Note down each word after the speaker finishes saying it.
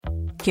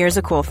Here's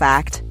a cool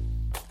fact.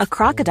 A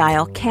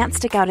crocodile can't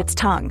stick out its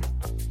tongue.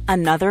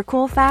 Another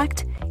cool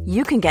fact,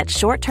 you can get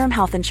short-term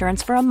health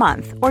insurance for a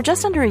month or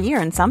just under a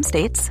year in some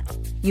states.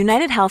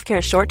 United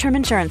Healthcare short-term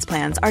insurance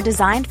plans are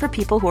designed for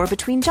people who are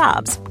between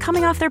jobs,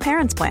 coming off their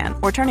parents' plan,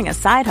 or turning a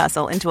side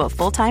hustle into a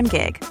full-time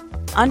gig.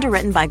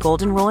 Underwritten by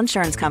Golden Rule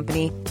Insurance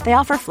Company, they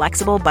offer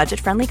flexible,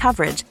 budget-friendly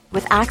coverage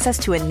with access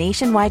to a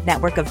nationwide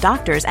network of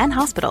doctors and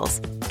hospitals.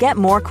 Get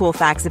more cool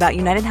facts about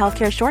United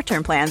Healthcare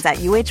short-term plans at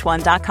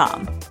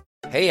uh1.com.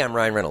 Hey, I'm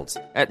Ryan Reynolds.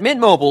 At Mint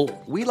Mobile,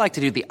 we like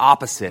to do the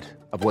opposite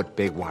of what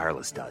Big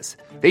Wireless does.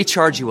 They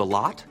charge you a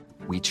lot,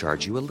 we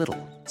charge you a little.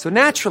 So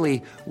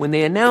naturally, when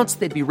they announced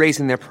they'd be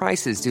raising their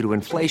prices due to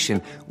inflation,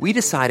 we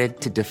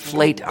decided to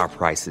deflate our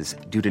prices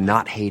due to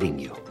not hating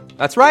you.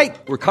 That's right.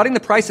 We're cutting the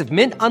price of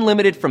Mint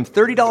Unlimited from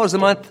 $30 a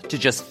month to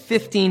just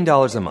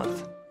 $15 a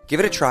month. Give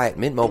it a try at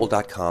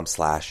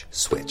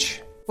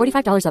mintmobile.com/switch.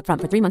 $45 up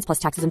front for 3 months plus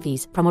taxes and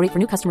fees. Promo rate for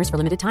new customers for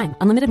limited time.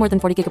 Unlimited more than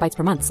 40 gigabytes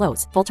per month.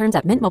 Slows full terms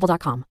at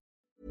mintmobile.com.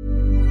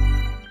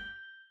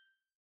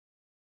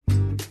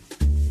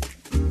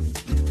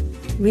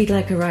 Read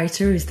Like a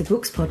Writer is the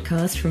books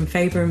podcast from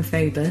Faber and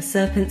Faber,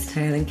 Serpent's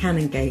Tail and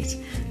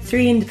Canongate,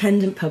 3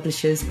 independent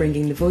publishers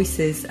bringing the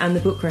voices and the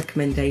book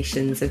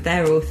recommendations of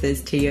their authors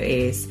to your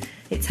ears.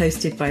 It's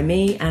hosted by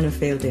me, Anna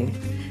Fielding.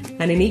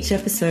 And in each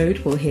episode,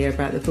 we'll hear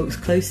about the books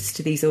closest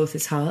to these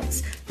authors'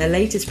 hearts, their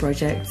latest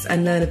projects,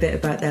 and learn a bit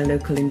about their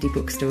local indie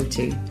bookstore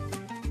too.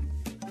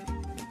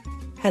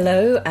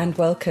 Hello and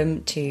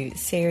welcome to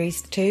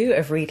Series 2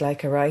 of Read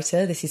Like a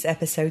Writer. This is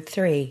Episode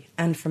 3.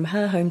 And from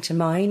her home to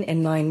mine,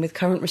 in line with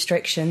current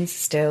restrictions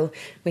still,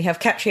 we have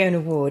Catriona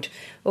Ward,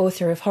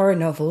 author of horror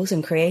novels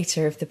and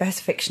creator of the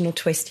best fictional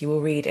twist you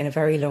will read in a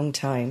very long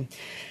time.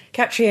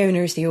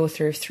 Catriona is the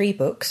author of 3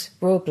 books,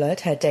 Raw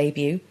Blood, her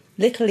debut,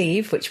 Little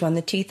Eve, which won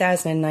the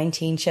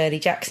 2019 Shirley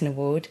Jackson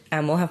Award,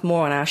 and we'll have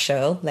more on our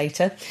show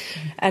later,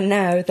 and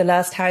now The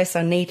Last House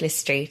on Needless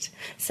Street.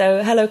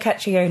 So, hello,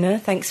 Catriona.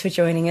 Thanks for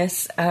joining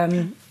us.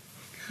 Hi,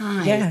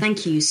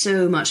 Thank you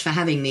so much for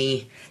having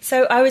me.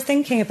 So, I was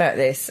thinking about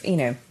this,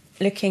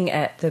 looking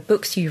at the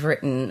books you've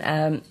written.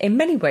 In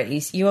many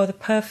ways, you are the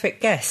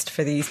perfect guest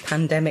for these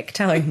pandemic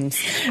times,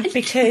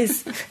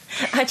 because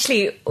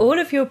actually all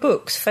of your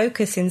books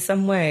focus in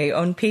some way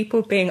on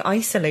people being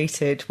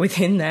isolated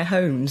within their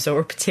homes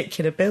or a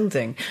particular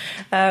building.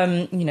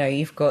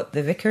 You've got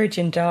The Vicarage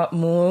in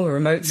Dartmoor, a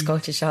remote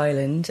Scottish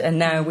island, and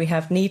now we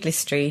have Needless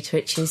Street,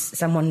 which is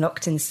someone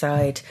locked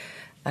inside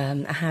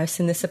a house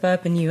in the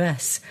suburban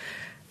US.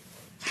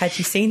 Had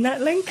you seen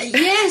that link?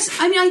 Yes,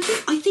 I mean, I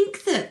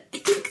think that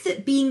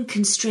being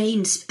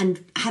constrained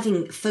and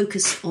having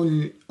focus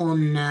on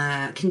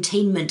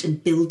containment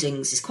and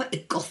buildings is quite a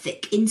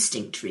Gothic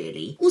instinct,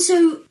 really.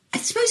 Also, I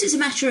suppose it's a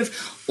matter of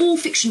all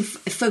fiction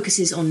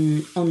focuses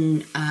on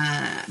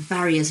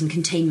barriers and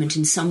containment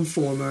in some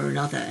form or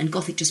another, and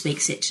Gothic just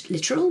makes it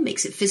literal,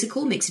 makes it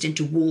physical, makes it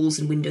into walls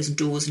and windows and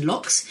doors and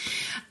locks.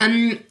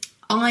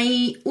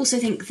 I also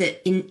think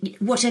that in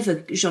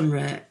whatever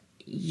genre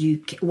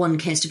one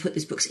cares to put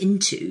those books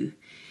into,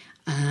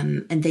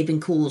 and they've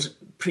been called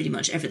pretty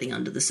much everything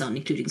under the sun,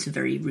 including some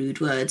very rude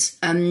words.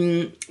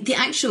 The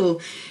actual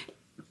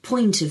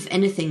point of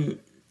anything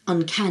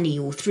uncanny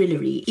or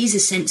thrillery is a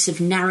sense of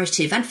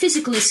narrative and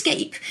physical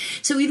escape.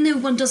 So even though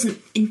one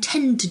doesn't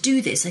intend to do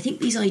this, I think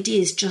these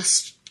ideas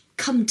just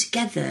come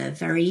together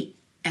very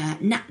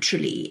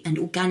naturally and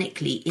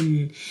organically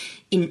in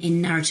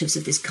narratives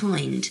of this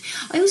kind.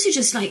 I also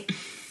just I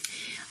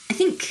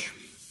think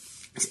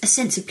a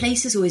sense of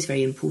place is always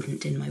very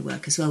important in my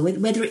work as well,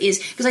 whether it is,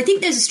 because I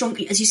think there's a strong,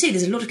 as you say,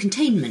 there's a lot of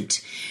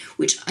containment,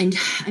 which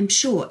I'm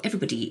sure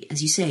everybody,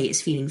 as you say,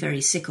 is feeling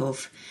very sick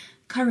of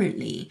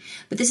currently.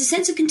 But there's a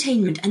sense of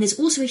containment, and there's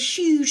also a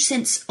huge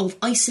sense of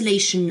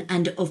isolation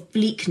and of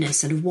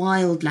bleakness and of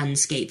wild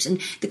landscapes.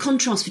 And the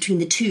contrast between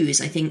the two is,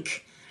 I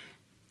think,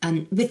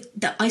 with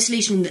the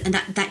isolation and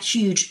that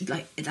huge,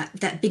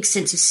 that big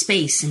sense of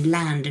space and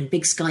land and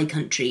big sky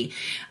country,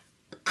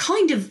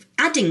 kind of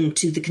adding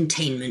to the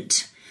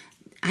containment,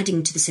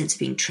 adding to the sense of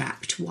being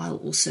trapped while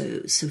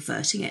also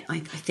subverting it, I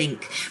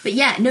think. But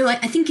yeah, no,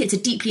 I think it's a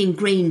deeply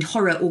ingrained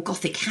horror or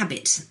Gothic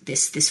habit,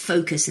 this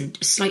focus and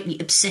slightly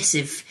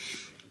obsessive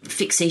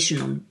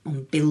fixation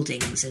on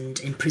buildings and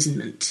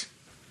imprisonment.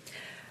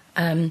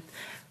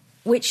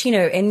 Which,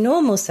 in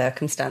normal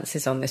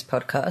circumstances on this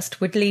podcast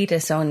would lead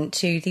us on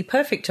to the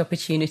perfect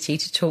opportunity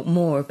to talk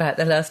more about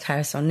The Last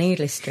House on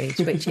Needless Street,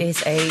 which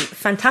is a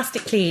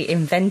fantastically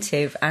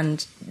inventive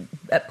and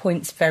at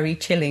points very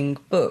chilling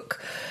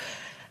book.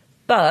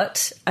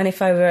 But, and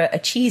if I were a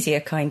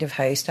cheesier kind of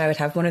host, I would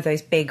have one of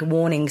those big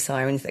warning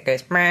sirens that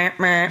goes, meh,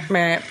 meh,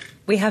 meh.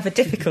 We have a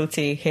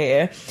difficulty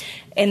here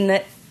in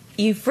that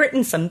you've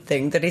written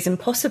something that is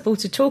impossible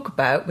to talk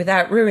about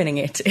without ruining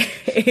it.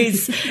 It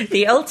is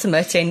the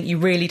ultimate in you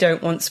really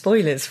don't want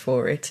spoilers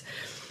for it.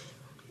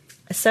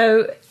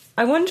 So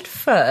I wondered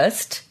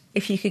first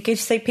if you could give,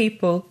 say,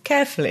 people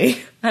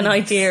carefully an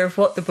idea of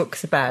what the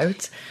book's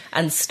about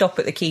and stop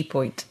at the key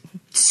point.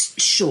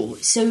 Sure.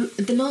 So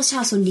The Last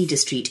House on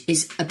Needless Street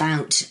is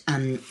about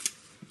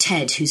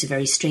Ted, who's a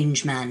very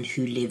strange man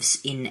who lives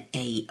in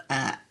a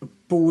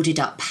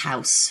boarded-up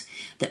house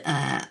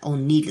that,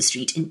 on Needler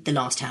Street, the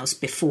last house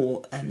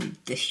before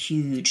the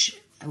huge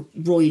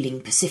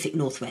roiling Pacific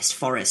Northwest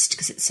forest,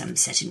 because it's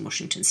set in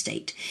Washington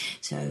State.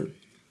 So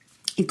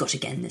you've got,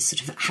 again, this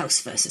sort of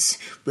house versus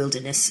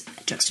wilderness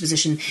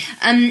juxtaposition.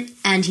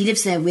 And he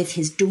lives there with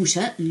his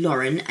daughter,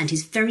 Lauren, and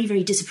his very,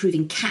 very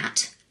disapproving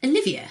cat,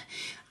 Olivia.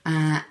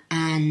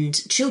 And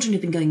children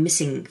have been going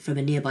missing from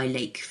a nearby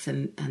lake for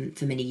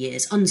many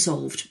years.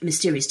 Unsolved,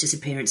 mysterious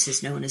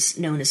disappearances no one has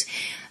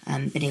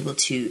been able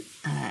to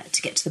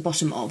get to the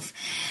bottom of.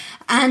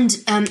 And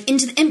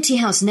into the empty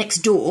house next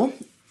door,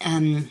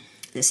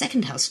 the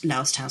second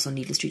last house on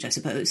Needler Street, I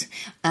suppose,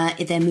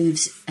 there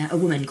moves a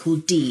woman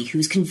called Dee,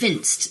 who's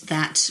convinced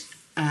that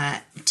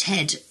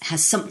Ted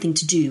has something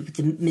to do with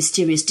the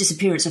mysterious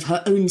disappearance of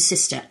her own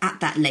sister at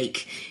that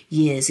lake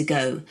years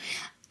ago.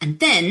 And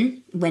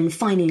then, when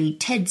finally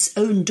Ted's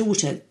own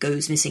daughter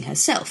goes missing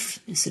herself,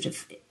 sort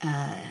of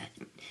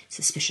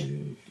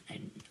suspicion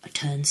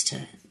turns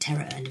to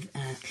terror and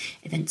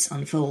events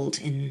unfold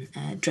in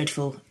a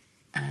dreadful,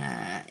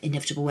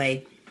 inevitable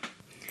way.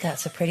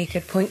 That's a pretty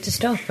good point to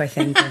stop, I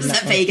think. Is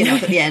that vague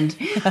enough at the end?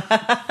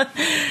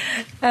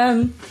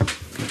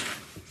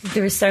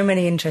 There are so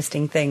many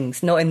interesting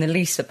things, not in the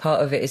least that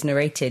part of it is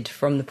narrated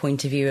from the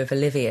point of view of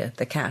Olivia,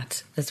 the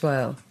cat, as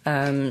well.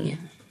 Yeah.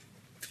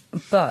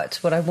 But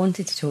what I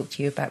wanted to talk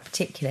to you about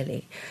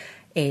particularly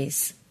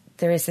is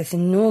there is this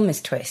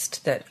enormous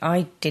twist that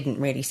I didn't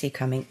really see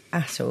coming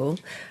at all,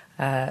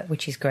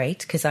 which is great,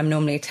 because I'm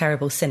normally a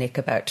terrible cynic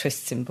about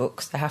twists in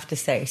books, I have to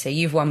say, so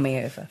you've won me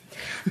over.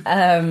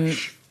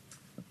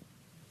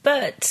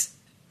 But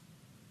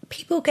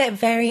people get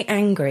very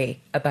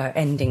angry about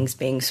endings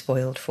being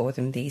spoiled for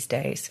them these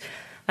days.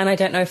 And I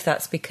don't know if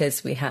that's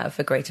because we have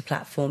a greater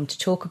platform to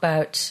talk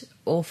about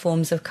all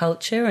forms of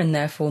culture and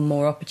therefore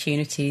more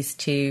opportunities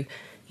to,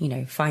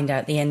 find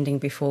out the ending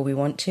before we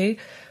want to,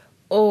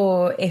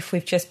 or if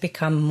we've just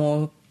become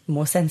more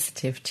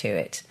sensitive to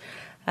it.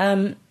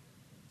 There's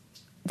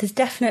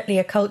definitely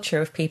a culture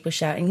of people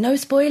shouting, no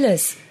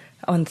spoilers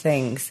on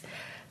things.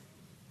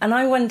 And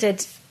I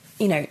wondered,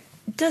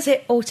 does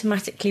it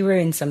automatically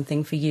ruin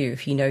something for you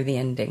if you know the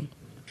ending?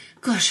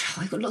 Gosh,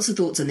 I've got lots of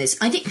thoughts on this.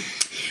 I think,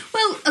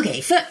 well,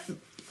 okay, firstly,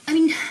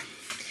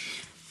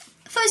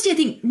 I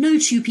think no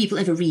two people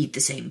ever read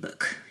the same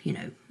book,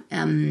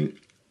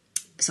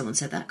 Someone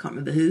said that, can't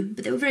remember who,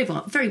 but they were very,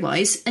 very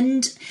wise,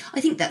 and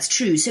I think that's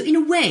true. So in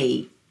a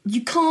way,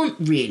 you can't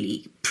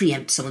really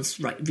preempt someone's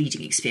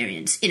reading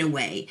experience, in a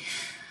way.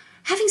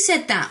 Having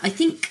said that, I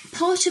think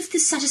part of the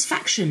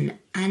satisfaction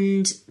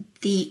and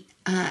the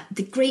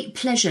great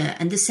pleasure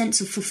and the sense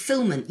of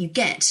fulfilment you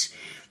get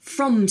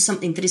from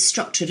something that is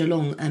structured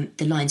along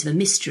the lines of a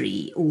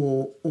mystery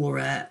or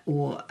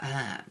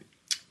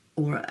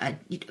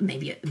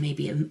maybe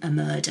a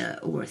murder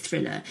or a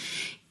thriller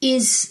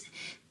is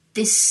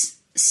this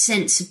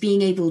sense of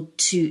being able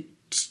to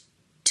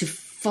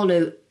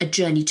follow a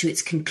journey to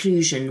its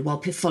conclusion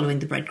while following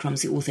the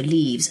breadcrumbs the author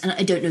leaves. And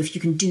I don't know if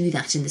you can do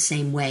that in the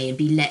same way and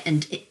be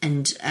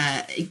and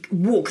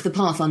walk the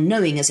path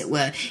unknowing, as it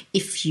were,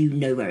 if you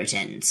know where it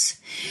ends.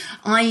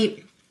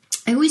 I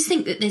always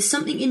think that there's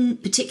something in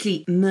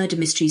particularly murder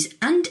mysteries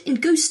and in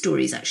ghost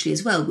stories actually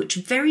as well, which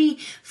are very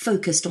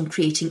focused on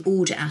creating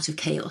order out of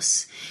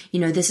chaos.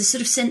 There's a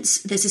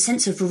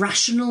sense of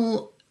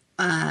rational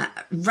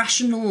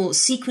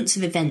sequence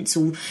of events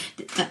or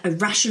a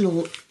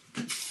rational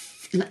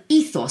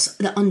ethos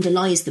that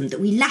underlies them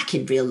that we lack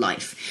in real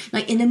life.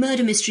 Like in a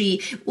murder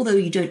mystery, although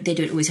they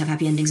don't always have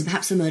happy endings, and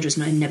perhaps the murderer is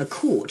never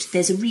caught,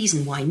 there's a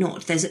reason why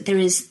not. There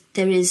is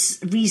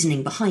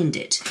reasoning behind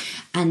it,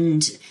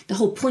 and the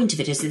whole point of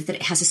it is that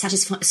it has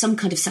some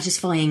kind of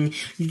satisfying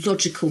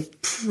logical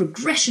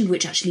progression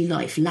which actually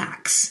life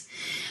lacks.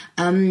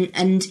 And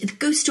the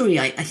ghost story,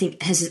 I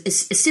think, has a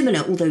similar,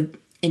 although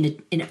in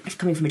a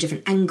coming from a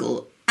different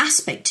angle,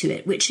 aspect to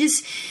it, which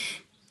is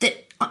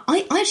that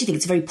I actually think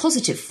it's a very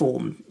positive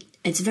form.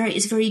 It's very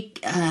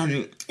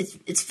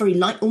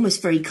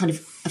almost very kind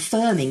of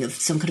affirming of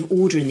some kind of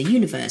order in the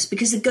universe,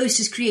 because the ghost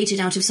is created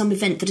out of some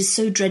event that is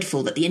so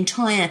dreadful that the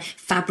entire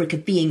fabric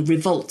of being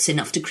revolts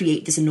enough to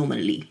create this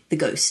anomaly, the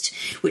ghost,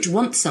 which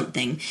wants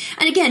something.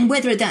 And again,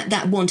 whether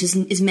that want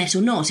is met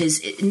or not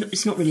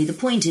it's not really the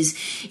point. Is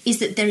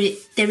that there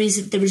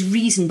is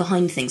reason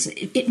behind things.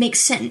 It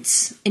makes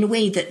sense in a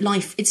way that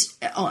life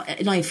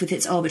with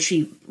its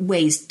arbitrary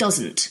ways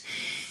doesn't.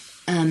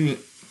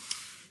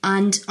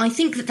 And I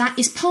think that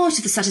is part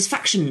of the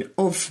satisfaction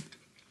of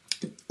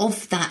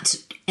that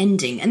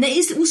ending. And there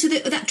is also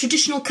that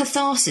traditional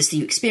catharsis that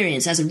you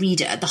experience as a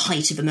reader at the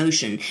height of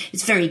emotion.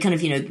 It's very kind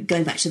of,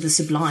 going back to the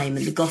sublime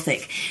and the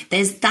Gothic.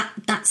 There's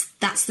that's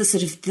the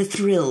sort of the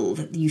thrill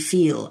that you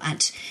feel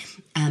at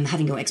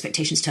having your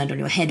expectations turned on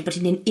your head, but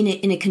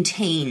in a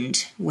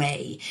contained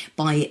way,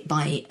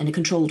 in a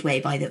controlled way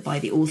by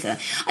the author.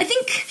 I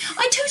think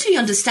I totally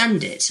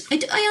understand it.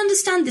 I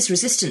understand this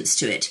resistance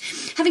to it.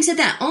 Having said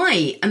that,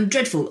 I am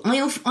dreadful.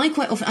 I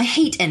quite often I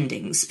hate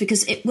endings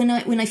because when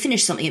I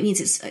finish something, it means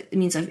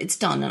it's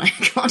done, and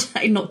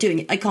I'm not doing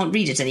it. I can't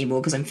read it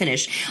anymore because I'm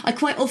finished. I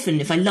quite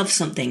often, if I love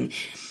something.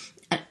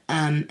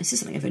 This is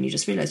something I've only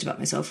just realised about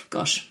myself.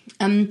 Gosh.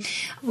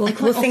 We'll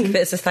think of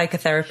it as a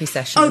psychotherapy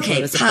session.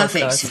 Okay,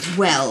 perfect.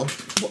 Well,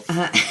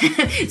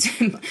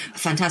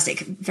 fantastic.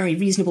 Very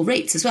reasonable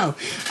rates as well.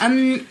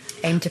 Aim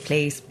to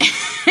please.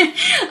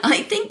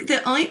 I think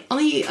that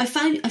I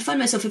find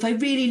myself, if I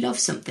really love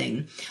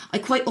something, I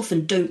quite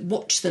often don't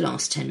watch the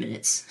last 10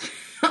 minutes.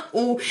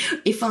 Or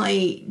if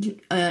I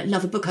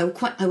love a book, I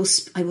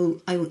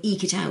will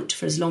eke it out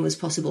for as long as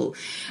possible.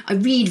 I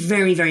read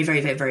very, very, very,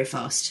 very, very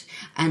fast,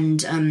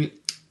 and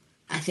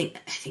I think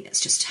that's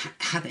just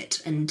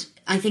habit. And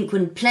I think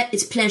when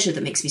it's pleasure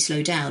that makes me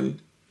slow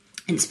down,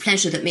 and it's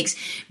pleasure that makes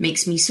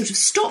me sort of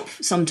stop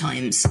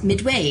sometimes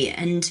midway.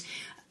 And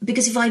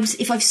because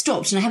if I've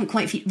stopped and I haven't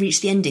quite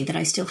reached the ending, then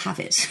I still have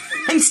it.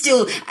 I'm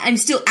still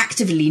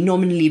actively,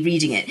 nominally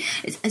reading it.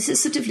 It's a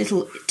sort of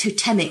little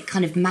totemic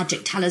kind of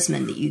magic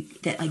talisman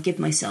that I give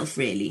myself.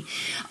 Really,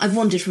 I've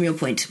wandered from your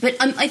point, but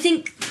I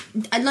think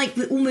I like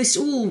with almost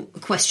all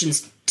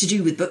questions to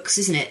do with books,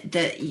 isn't it?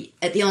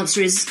 The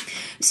answer is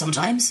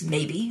sometimes,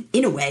 maybe,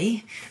 in a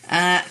way,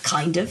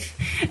 kind of.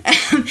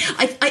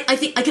 I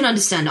think I can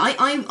understand.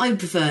 I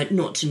prefer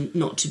not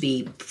to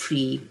be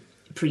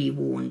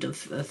pre-warned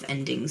of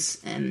endings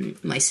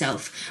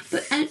myself,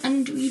 but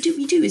and we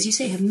do, as you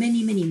say, have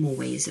many more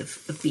ways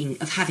of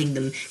having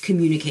them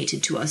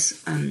communicated to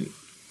us,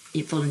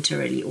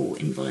 voluntarily or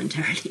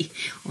involuntarily,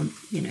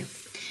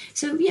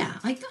 So yeah,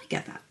 I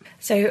get that.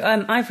 So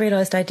I've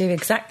realised I do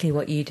exactly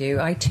what you do.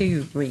 I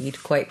too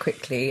read quite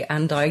quickly,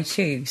 and I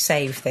too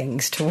save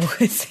things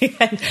towards the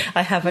end.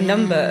 I have a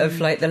number of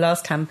the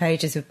last 10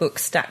 pages of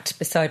books stacked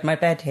beside my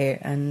bed here,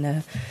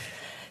 and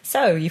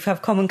so you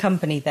have common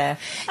company there.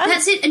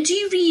 That's it. And do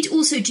you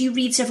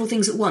read several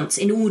things at once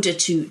in order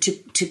to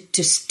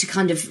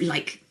kind of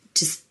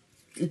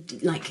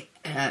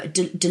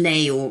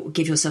delay or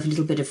give yourself a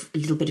little bit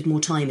of more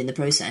time in the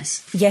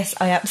process? Yes,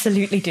 I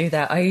absolutely do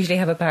that. I usually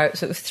have about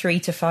sort of 3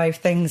 to 5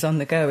 things on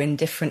the go in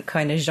different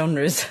kind of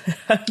genres.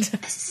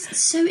 It's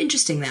so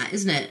interesting, that,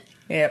 isn't it?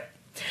 Yep.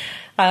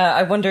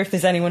 I wonder if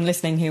there's anyone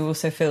listening who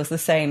also feels the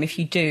same. If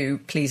you do,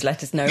 please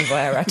let us know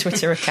via our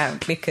Twitter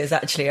account, because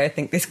actually I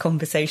think this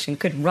conversation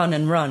could run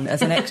and run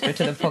as an extra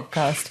to the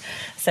podcast.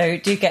 So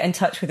do get in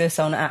touch with us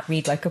on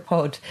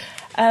 @ReadLikeAPod.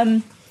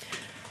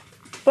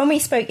 When we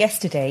spoke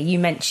yesterday, you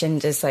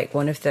mentioned as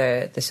one of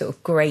the sort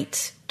of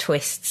great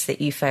twists that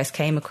you first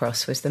came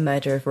across was the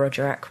murder of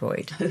Roger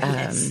Ackroyd.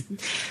 Yes.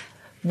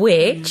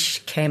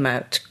 Which came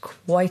out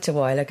quite a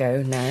while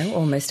ago now,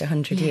 almost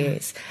 100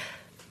 years.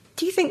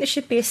 Do you think there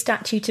should be a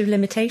statute of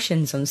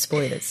limitations on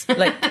spoilers?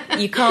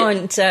 You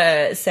can't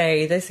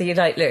say this. You're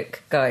like,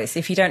 look, guys,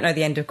 if you don't know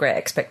the end of Great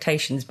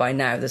Expectations by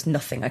now, there's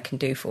nothing I can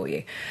do for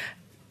you.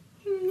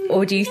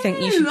 Or do you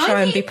think you should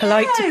try and be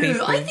polite to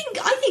people? I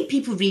think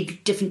people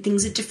read different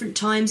things at different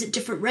times, at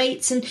different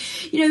rates, and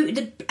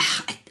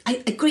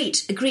a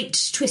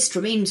great twist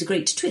remains a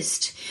great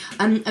twist.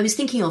 I was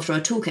thinking after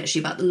our talk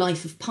actually about The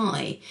Life of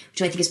Pi,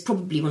 which I think is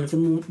probably one of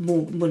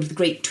the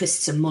great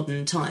twists of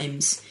modern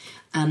times.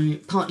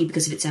 Partly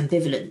because of its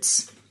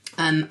ambivalence.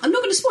 I'm not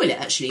going to spoil it,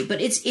 actually,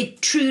 but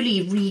it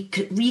truly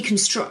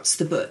reconstructs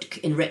the book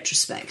in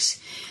retrospect,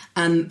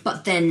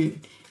 but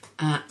then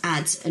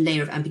adds a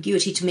layer of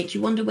ambiguity to make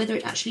you wonder whether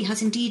it actually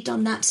has indeed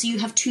done that. So you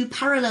have 2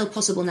 parallel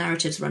possible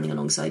narratives running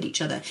alongside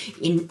each other,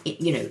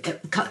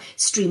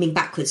 streaming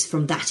backwards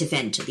from that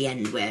event at the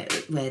end where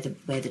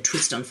the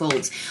twist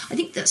unfolds. I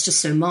think that's just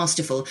so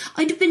masterful.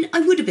 I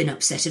would have been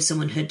upset if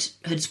someone had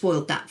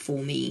spoiled that for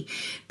me,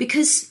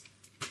 because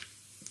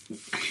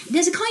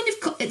there's a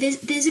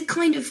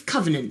kind of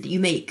covenant that you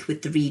make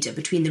with the reader,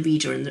 between the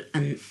reader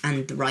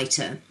and the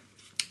writer,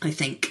 I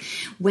think,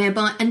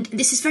 whereby, and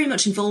this is very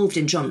much involved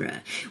in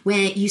genre,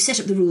 where you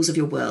set up the rules of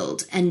your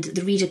world and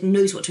the reader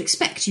knows what to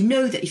expect. You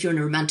know that if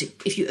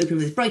you open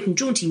with bright and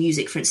jaunty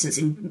music, for instance,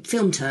 in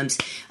film terms,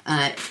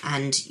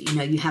 and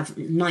you have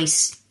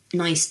nice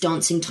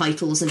dancing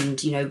titles and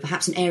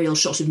perhaps an aerial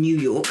shot of New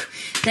York,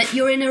 that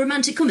you're in a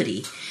romantic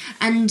comedy,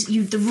 and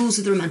the rules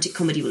of the romantic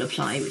comedy will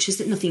apply, which is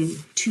that nothing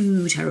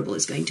too terrible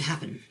is going to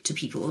happen to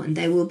people, and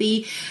there will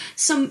be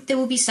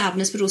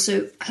sadness, but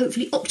also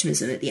hopefully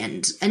optimism at the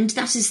end. And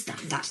those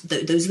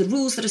are the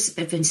rules that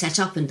have been set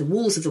up, and the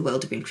walls of the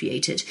world have been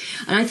created.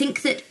 And I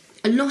think that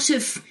I'm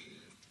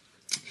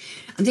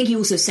thinking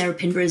also of Sarah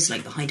Pinborough's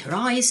Behind Her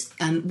Eyes,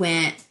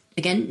 where,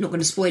 again, not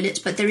going to spoil it,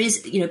 but there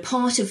is,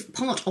 part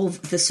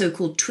of the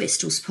so-called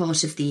twist, was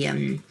part of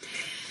the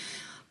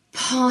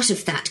part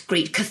of that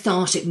great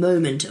cathartic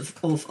moment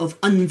of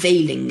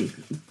unveiling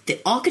the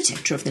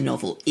architecture of the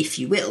novel, if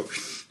you will,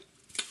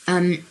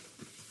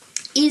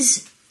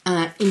 is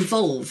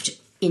involved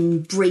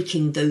in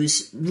breaking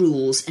those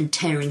rules and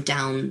tearing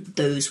down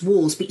those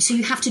walls. But so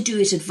you have to do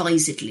it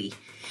advisedly.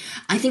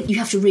 I think you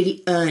have to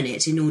really earn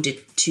it in order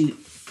to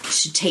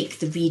take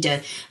the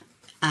reader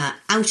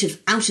out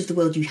of the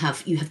world you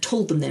have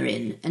told them they're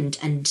in,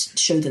 and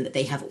show them that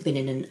they have been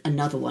in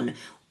another one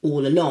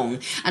all along.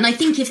 And I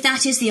think if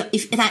that is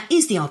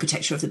the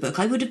architecture of the book,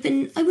 I would have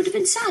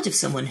been sad if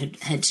someone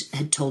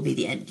had told me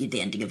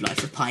the ending of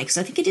Life of Pi, because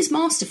I think it is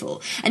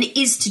masterful, and it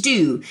is to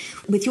do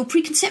with your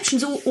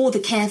preconceptions or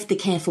the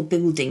careful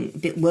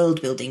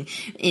world building,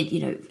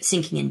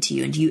 sinking into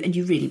you and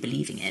you really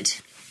believing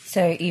it.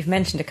 So you've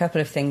mentioned a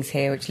couple of things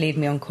here which lead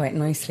me on quite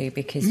nicely,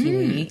 because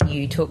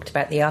you talked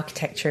about the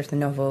architecture of the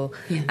novel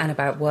and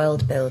about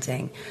world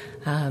building.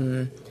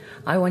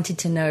 I wanted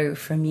to know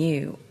from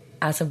you,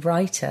 as a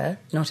writer,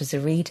 not as a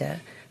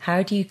reader,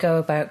 how do you go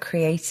about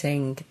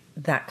creating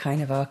that kind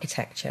of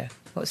architecture?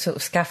 What sort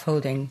of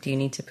scaffolding do you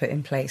need to put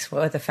in place?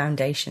 What are the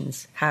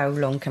foundations? How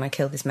long can I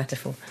kill this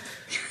metaphor?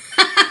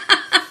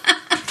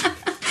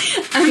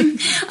 I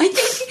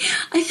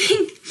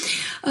think.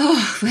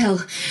 Oh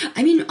well,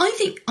 I mean,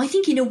 I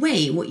think in a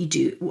way, what I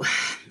do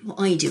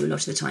a lot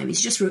of the time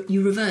is just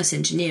you reverse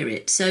engineer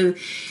it. So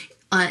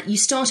you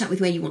start out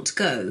with where you want to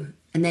go,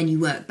 and then you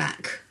work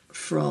back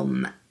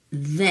from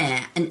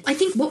there. And I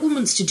think what one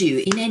wants to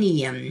do in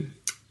any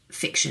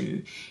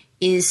fiction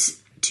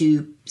is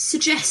to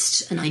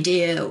suggest an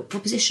idea or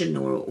proposition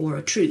or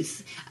a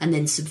truth and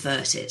then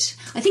subvert it.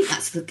 I think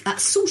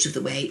that's sort of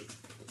the way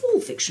all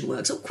fiction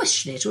works, or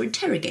question it or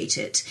interrogate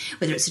it,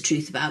 whether it's a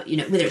truth about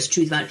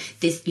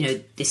this,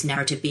 this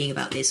narrative being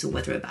about this, or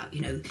whether about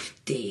the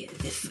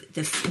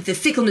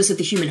fickleness of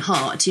the human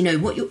heart.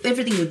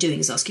 Everything you're doing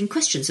is asking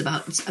questions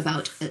about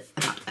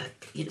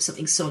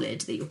something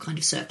solid that you're kind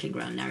of circling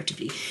around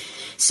narratively.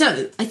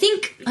 So I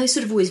think I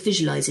sort of always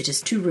visualise it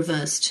as two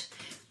reversed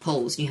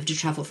poles, and you have to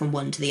travel from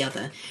one to the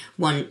other.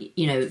 One,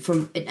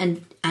 from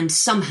and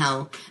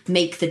somehow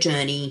make the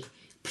journey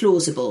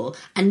plausible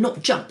and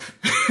not jump.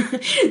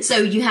 So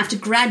you have to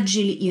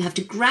gradually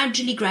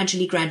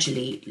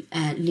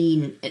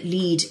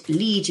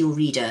lead your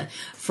reader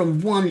from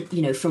one,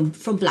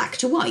 from black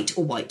to white,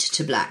 or white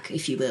to black,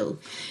 if you will.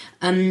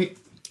 And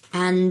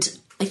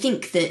I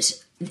think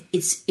that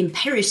it's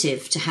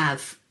imperative to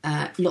have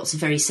lots of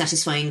very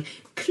satisfying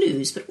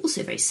clues, but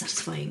also very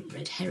satisfying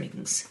red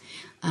herrings.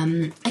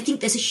 I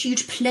think there's a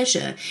huge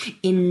pleasure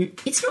in...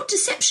 It's not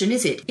deception,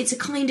 is it? It's a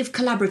kind of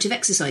collaborative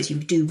exercise you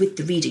do with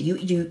the reader.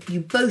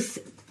 You both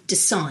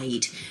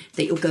decide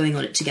that you're going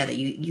on it together.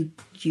 You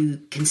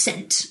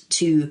consent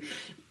to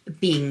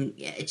being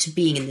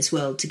in this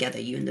world together,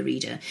 you and the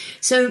reader.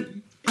 So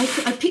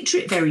I picture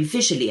it very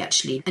visually,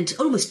 actually, and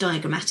almost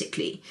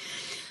diagrammatically.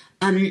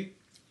 And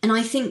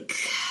I think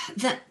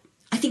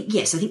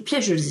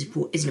pleasure is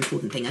an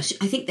important thing. I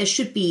think there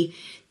should be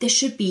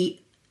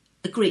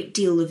a great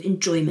deal of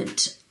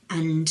enjoyment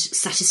and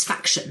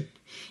satisfaction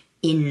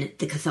in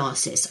the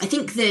catharsis. I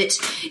think that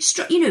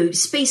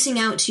spacing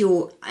out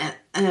your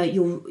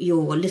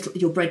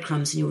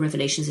breadcrumbs and your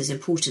revelations is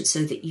important,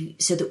 so that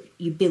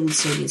you build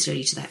slowly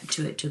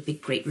to a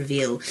big great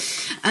reveal.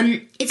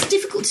 It's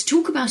difficult to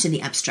talk about in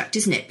the abstract,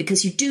 isn't it?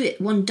 Because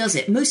one does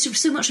it.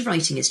 So much of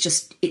writing is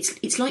just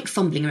it's like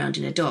fumbling around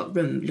in a dark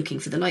room looking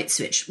for the light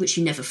switch, which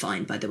you never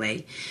find, by the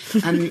way. So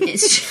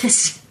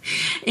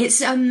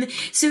it's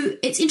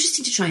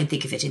interesting to try and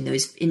think of it in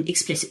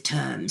explicit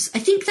terms. I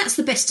think that's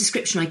the best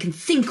description I can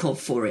think of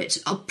for it.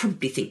 I'll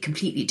probably think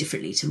completely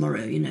differently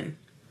tomorrow,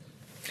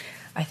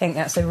 I think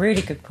that's a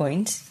really good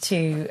point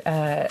to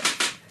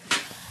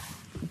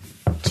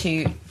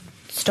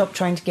stop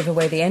trying to give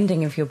away the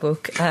ending of your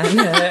book.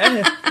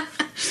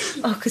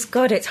 Because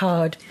God, it's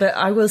hard. But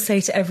I will say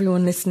to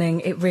everyone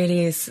listening, it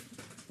really is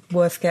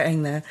worth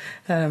getting there,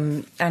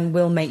 and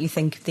will make you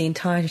think of the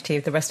entirety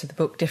of the rest of the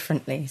book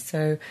differently.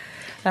 So,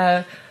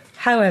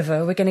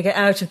 however, we're going to get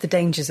out of the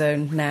danger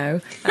zone now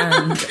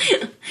and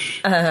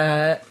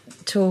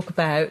talk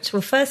about...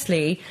 Well,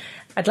 firstly,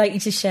 I'd like you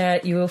to share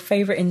your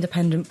favourite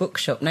independent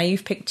bookshop. Now,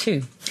 you've picked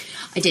two.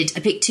 I did. I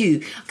picked two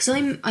because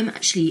I'm from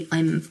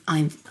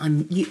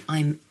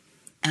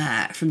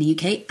the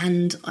UK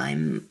and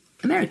I'm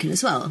American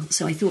as well.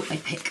 So I thought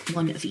I'd pick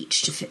one of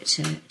each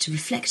to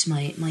reflect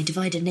my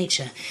divided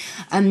nature.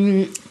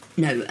 No,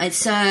 it's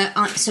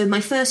so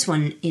my first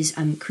one is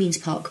Queen's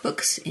Park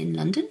Books in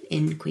London,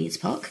 in Queen's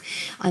Park,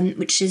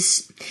 which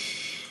has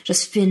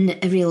just been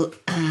a real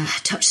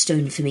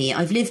touchstone for me.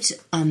 I've lived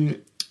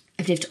on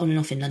and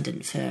off in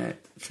London for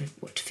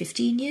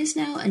 15 years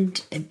now,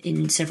 and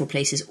in several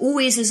places,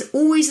 always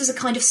as a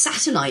kind of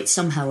satellite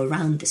somehow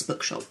around this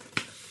bookshop.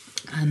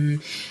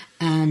 And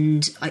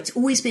it's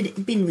always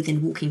been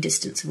within walking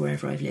distance of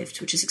wherever I've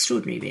lived, which is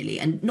extraordinary, really,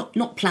 and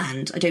not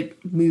planned. I don't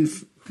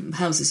move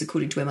houses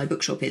according to where my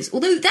bookshop is,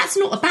 although that's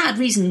not a bad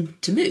reason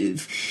to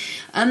move.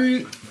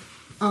 And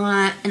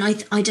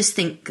I just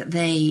think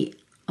they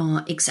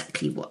are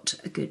exactly what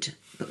a good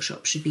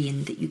bookshop should be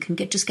in, that you can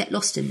just get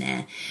lost in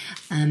there.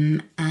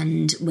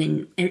 And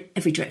when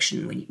every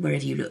direction,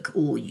 wherever you look,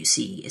 all you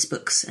see is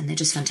books, and they're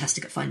just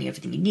fantastic at finding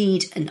everything you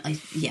need. And I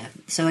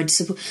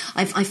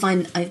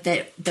find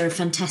they're a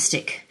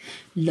fantastic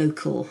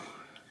local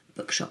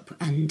bookshop.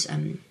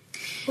 And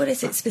what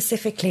is it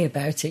specifically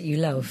about it you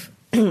love?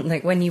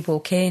 Like when you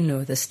walk in,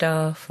 or the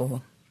staff,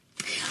 or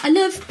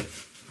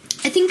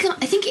I think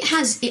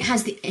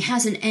it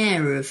has an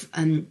air of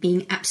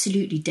being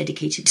absolutely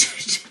dedicated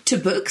to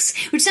books,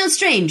 which sounds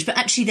strange, but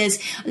actually there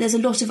are a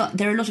lot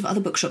of other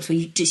bookshops where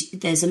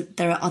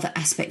there are other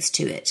aspects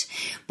to it,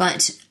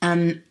 but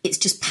it's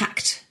just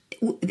packed.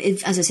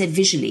 As I said,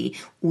 visually,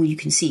 all you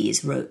can see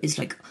is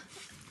like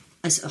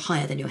as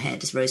higher than your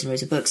head is rows and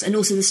rows of books, and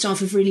also the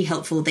staff are really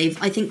helpful.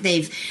 I think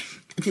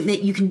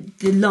that you can,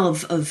 the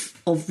love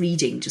of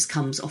reading just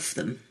comes off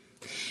them.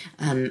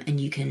 And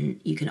you can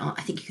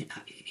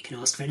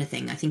ask for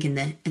anything. I think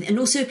and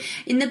also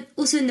in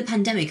the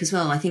pandemic as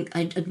well. I think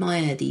I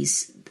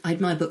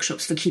admire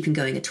bookshops for keeping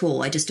going at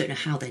all. I just don't know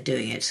how they're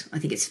doing it. I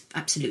think it's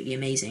absolutely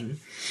amazing.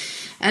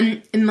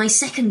 And my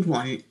second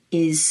one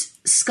is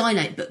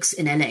Skylight Books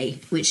in LA,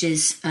 which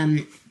is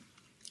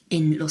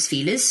in Los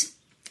Feliz,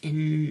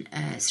 in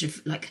sort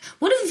of like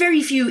one of the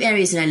very few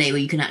areas in LA where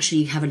you can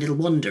actually have a little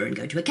wander and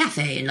go to a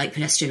cafe and like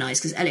pedestrianise,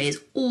 because LA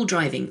is all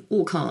driving,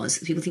 all cars.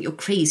 People think you're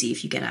crazy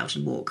if you get out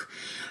and walk.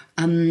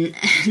 And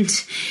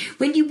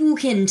when you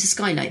walk into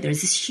Skylight, there is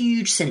this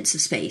huge sense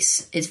of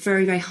space. It's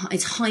very, very high.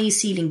 It's high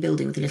ceiling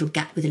building with a little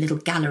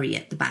gallery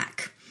at the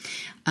back,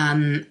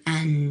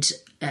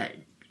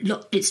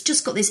 it's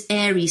just got this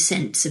airy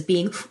sense of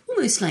being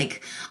almost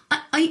like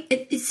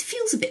it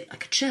feels a bit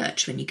like a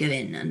church when you go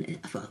in, and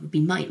it would be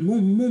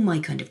more my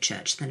kind of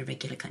church than a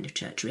regular kind of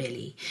church,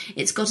 really.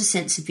 It's got a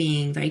sense of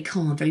being very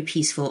calm, very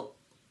peaceful.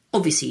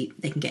 Obviously,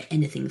 they can get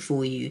anything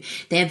for you.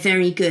 They're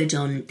very good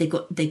on. They've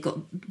got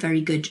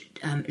very good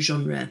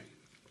genre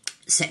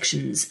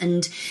sections,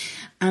 and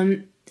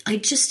I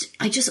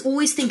just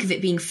always think of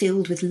it being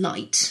filled with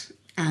light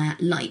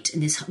in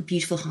this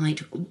beautiful kind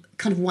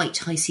of white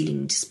high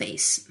ceilinged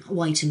space,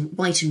 white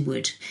and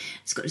wood.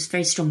 It's got this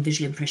very strong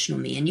visual impression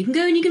on me. And you can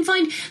go and you can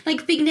find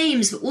like big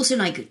names, but also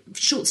like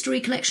short story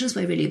collections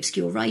by really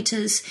obscure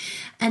writers.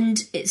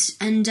 And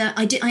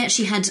I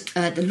actually had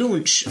the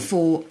launch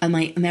for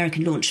my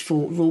American launch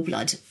for Raw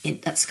Blood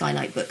at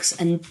Skylight Books,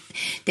 and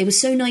they were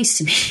so nice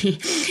to me.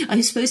 I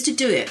was supposed to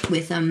do it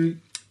with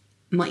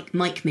Mike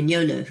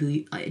Mignola,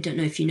 who I don't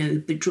know if you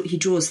know, but he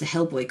draws the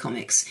Hellboy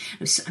comics.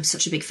 I'm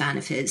such a big fan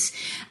of his.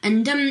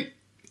 And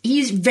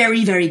he's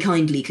very, very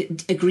kindly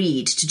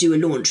agreed to do a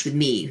launch with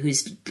me,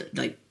 who's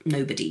like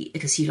nobody,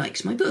 because he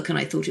liked my book, and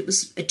I thought it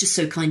was just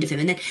so kind of him.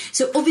 And then,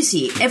 so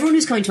obviously, everyone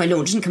who's coming to my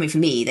launch isn't coming for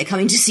me. They're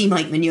coming to see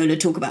Mike Mignola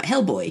talk about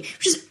Hellboy,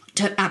 which is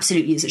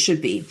absolutely as it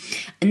should be.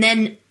 And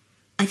then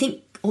I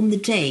think on the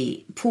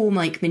day, poor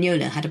Mike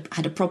Mignola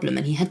had a problem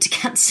and he had to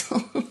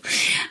cancel.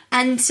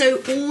 And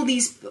so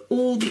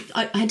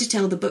I had to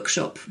tell the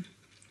bookshop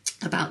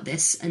about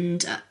this,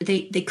 and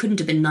they couldn't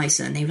have been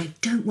nicer. And they were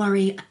like, "Don't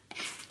worry,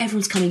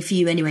 everyone's coming for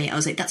you anyway." I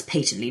was like, "That's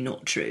patently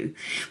not true,"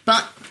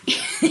 but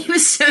he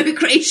was so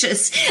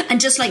gracious and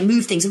just like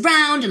moved things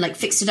around and like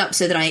fixed it up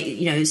so that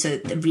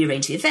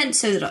rearranged the event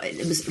so that it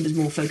was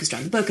more focused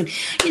around the book. And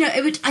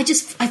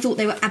I thought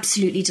they were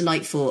absolutely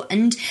delightful.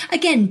 And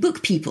again,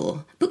 book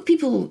people,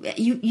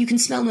 you can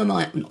smell them,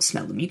 not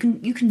smell them. You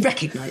can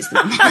recognise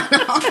them.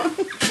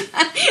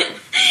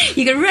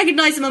 You can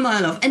recognise them a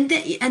mile off, and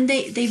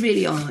they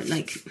really are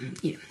like,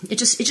 it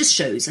just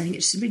shows. I think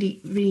it's really,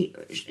 really,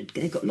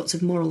 they've got lots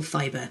of moral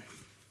fibre.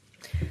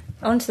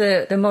 On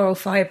to the moral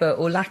fibre,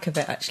 or lack of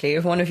it, actually,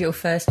 of one of your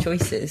first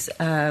choices.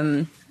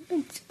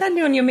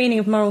 Depending on your meaning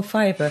of moral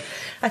fibre,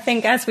 I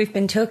think as we've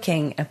been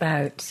talking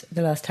about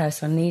The Last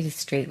House on Needle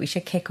Street, we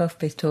should kick off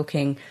with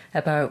talking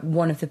about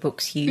one of the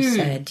books you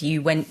said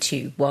you went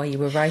to while you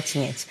were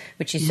writing it,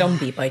 which is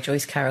Zombie by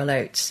Joyce Carol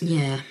Oates.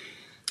 Yeah.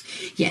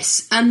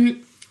 Yes.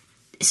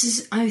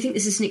 I think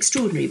this is an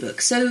extraordinary book.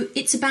 So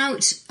it's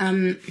about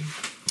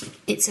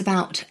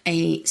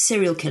a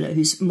serial killer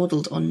who's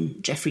modelled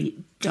on Jeffrey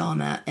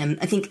Dahmer.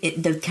 I think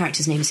the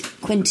character's name is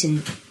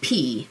Quentin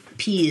P.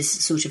 P is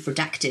sort of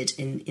redacted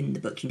in the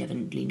book. You never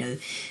really know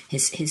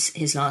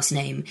his last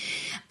name.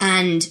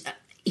 And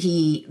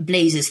he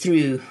blazes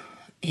through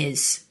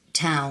his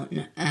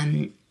town,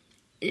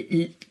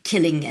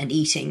 killing and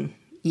eating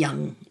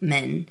young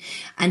men,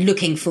 and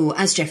looking for,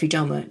 as Jeffrey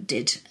Dahmer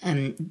did,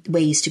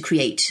 ways to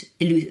create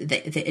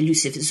the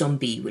elusive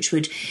zombie, which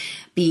would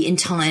be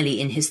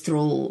entirely in his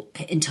thrall,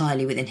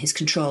 entirely within his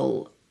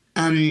control.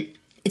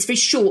 It's a very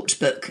short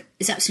book.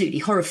 It's absolutely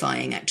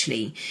horrifying,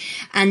 actually.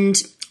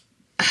 And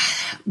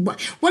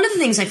one of the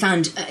things I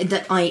found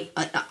that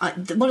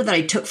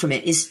I took from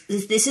it is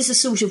this is a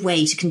sort of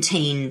way to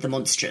contain the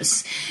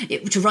monstrous,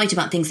 to write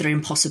about things that are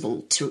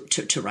impossible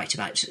to write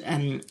about,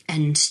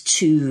 and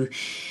to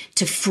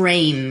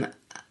frame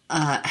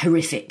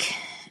horrific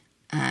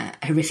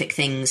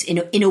things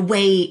in a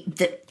way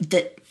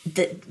that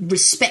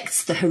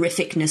respects the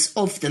horrificness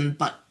of them,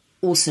 but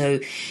also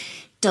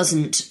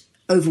doesn't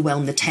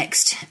overwhelm the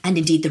text and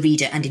indeed the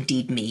reader and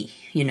indeed me,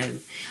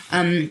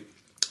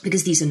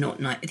 because these are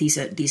these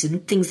are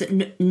things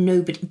that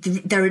nobody.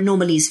 There are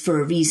anomalies for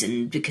a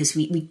reason, because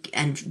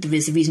and there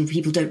is a reason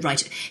people don't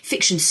write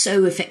fiction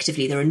so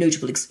effectively. There are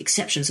notable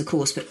exceptions, of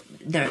course, but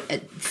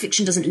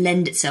fiction doesn't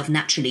lend itself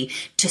naturally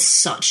to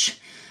such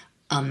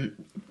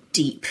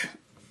deep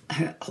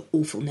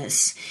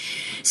awfulness.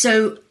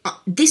 So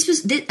this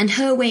was, and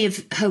her way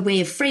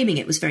of framing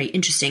it was very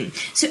interesting.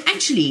 So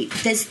actually,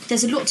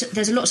 there's a lot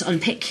to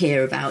unpick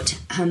here about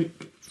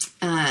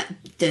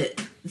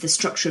the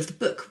structure of the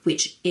book,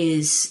 which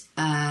is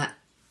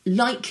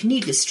like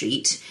Needless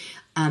Street,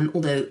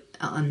 although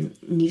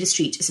Needless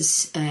Street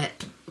is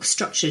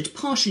structured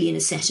partially in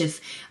a set of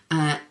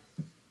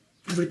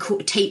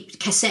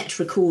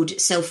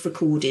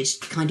self-recorded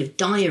kind of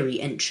diary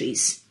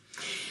entries,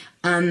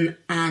 and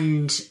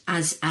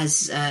as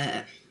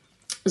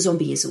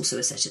Zombie is also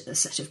a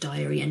set of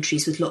diary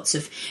entries with lots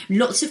of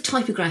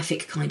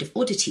typographic kind of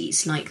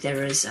oddities, like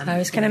there is. I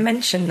was going to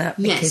mention that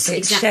because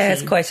it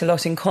shares quite a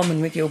lot in common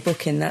with your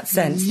book in that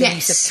sense. The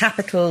use of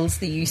capitals,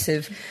 the use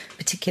of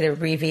particular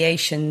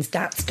abbreviations,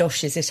 dots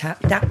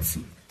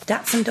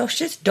and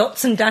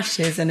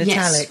dashes, and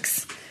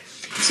italics.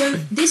 So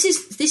this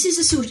is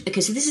a sort.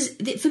 Okay, so this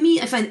is for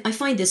me. I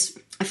find this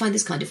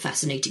kind of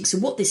fascinating. So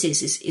what this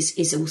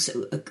is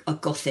also a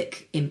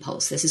Gothic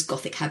impulse. There's this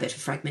Gothic habit of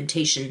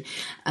fragmentation,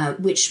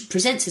 which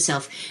presents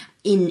itself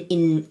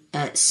in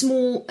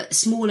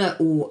smaller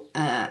or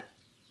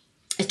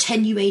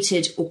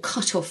attenuated or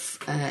cut off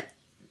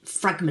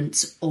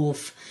fragments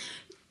of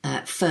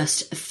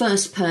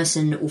first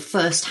person or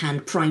first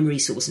hand primary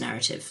source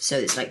narrative. So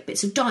it's like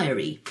bits of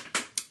diary.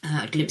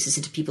 Glimpses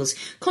into people's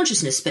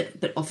consciousness,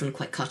 but often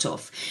quite cut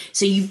off.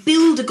 So you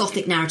build a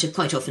Gothic narrative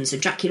quite often. So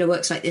Dracula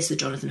works like this with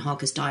Jonathan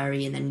Harker's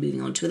diary, and then moving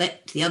on to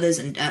the others.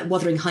 And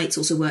Wuthering Heights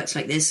also works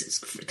like this. It's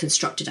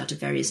constructed out of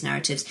various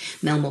narratives.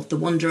 Melmoth the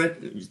Wanderer,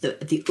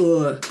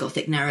 the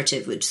Gothic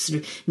narrative, which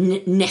sort of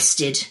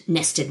nested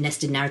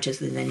narratives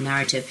within a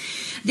narrative.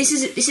 This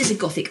is a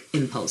Gothic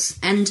impulse,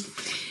 and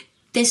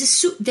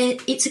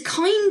it's a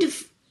kind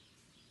of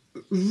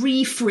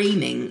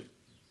reframing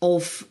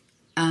of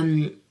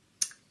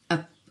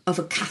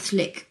a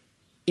Catholic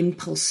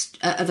impulse,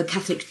 of a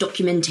Catholic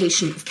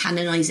documentation of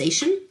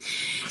canonization.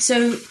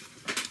 So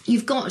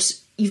you've got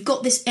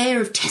this air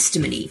of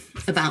testimony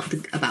about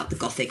the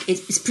Gothic.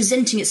 It's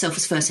presenting itself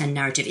as first-hand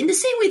narrative in the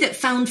same way that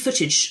found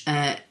footage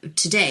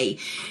today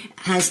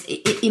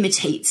it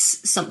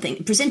imitates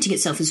something, presenting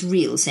itself as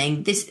real,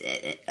 saying this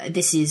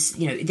is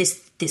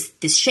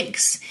this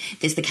shakes.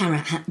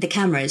 The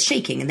camera is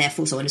shaking, and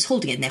therefore someone is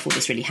holding it, and therefore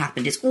this really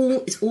happened. It's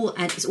all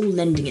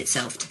lending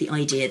itself to the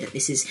idea that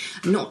this is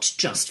not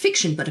just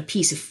fiction, but a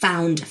piece of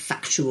found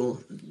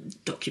factual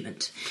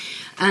document,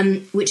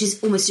 which is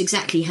almost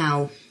exactly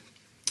how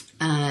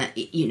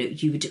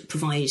you would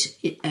provide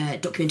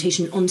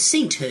documentation on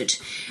sainthood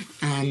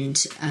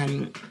and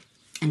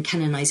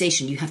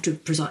canonization. You have to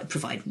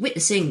provide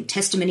witnessing,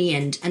 testimony,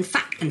 and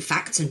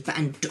facts and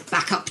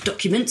backup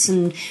documents,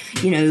 and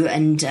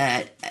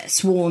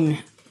sworn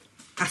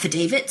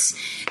affidavits.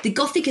 The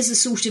Gothic is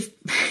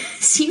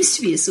seems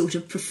to be a sort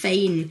of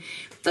profane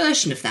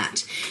version of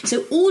that.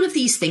 So all of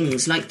these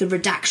things, like the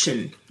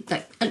redaction,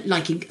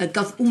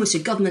 almost a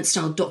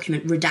government-style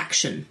document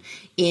redaction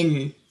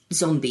in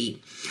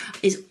Zombie,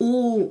 is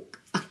all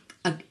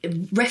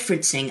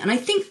referencing, and I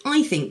think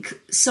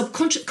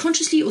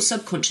consciously or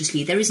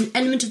subconsciously, there is an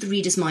element of the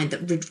reader's mind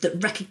that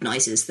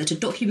recognises that a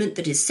document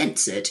that is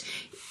censored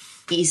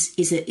is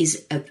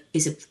a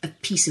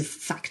piece of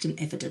fact and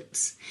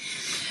evidence.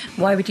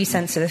 Why would you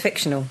censor the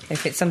fictional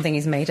if it's something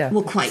is made up?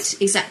 Well, quite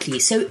exactly.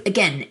 So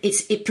again,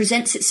 it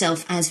presents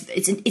itself as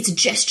it's a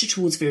gesture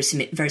towards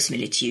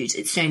verisimilitude.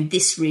 It's saying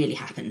this really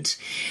happened,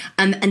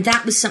 and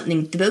that was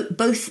something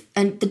both.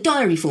 And the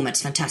diary format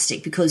is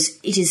fantastic because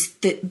it is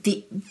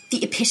the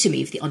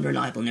epitome of the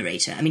unreliable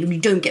narrator. I mean, we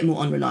don't get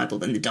more unreliable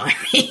than the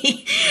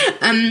diary.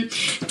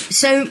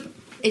 So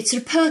it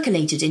sort of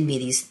percolated in me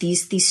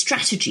these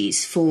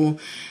strategies for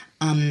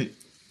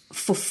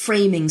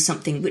framing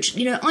something which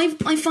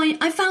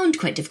I found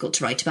quite difficult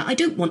to write about. I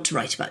don't want to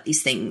write about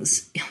these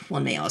things.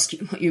 One may ask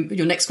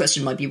your next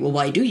question might be, well,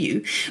 why do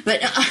you? But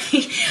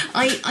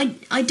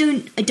I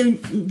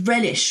don't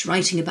relish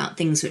writing about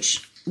things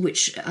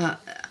which are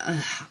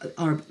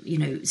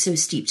so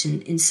steeped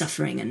in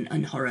suffering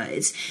and horror.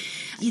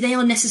 They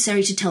are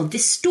necessary to tell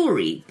this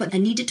story, but I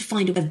needed to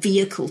find a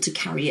vehicle to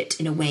carry it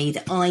in a way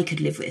that I could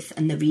live with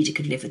and the reader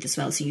could live with as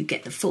well, so you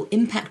get the full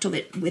impact of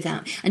it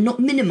and not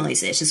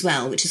minimise it as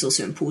well, which is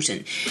also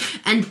important.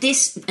 And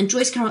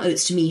Joyce Carol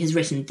Oates, to me,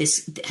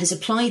 has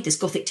applied this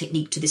Gothic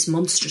technique to this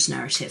monstrous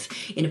narrative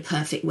in a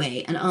perfect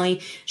way, and I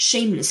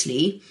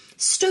shamelessly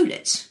stole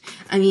it.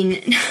 I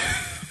mean...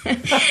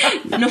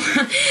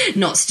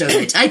 not stole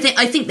it. I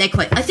think they're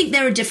quite. I think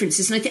there are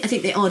differences, and I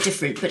think they are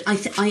different. But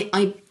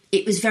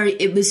it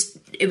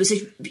was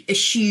a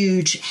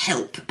huge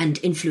help and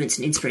influence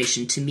and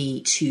inspiration to me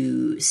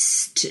to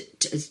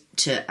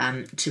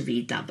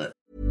read that book.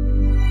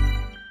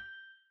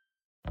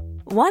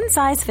 One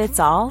size fits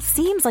all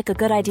seems like a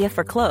good idea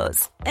for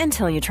clothes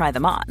until you try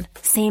them on.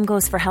 Same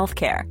goes for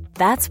healthcare.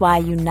 That's why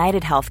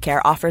United Healthcare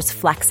offers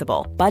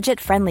flexible,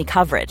 budget-friendly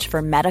coverage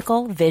for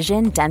medical,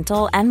 vision,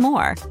 dental, and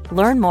more.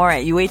 Learn more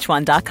at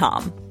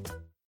uh1.com.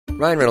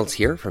 Ryan Reynolds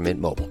here from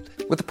Mint Mobile.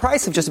 With the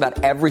price of just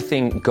about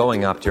everything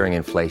going up during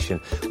inflation,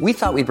 we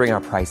thought we'd bring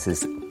our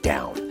prices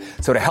down.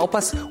 So to help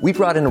us, we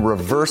brought in a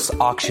reverse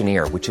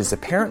auctioneer, which is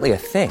apparently a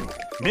thing.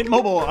 Mint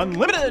Mobile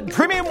Unlimited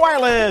Premium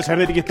Wireless. How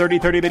to get 30,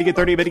 30, bit to get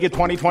 30, bit to get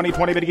 20, 20,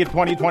 20, bit to get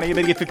 20, 20,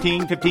 bit to get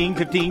 15, 15,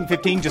 15,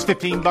 15, just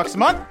 $15 a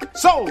month?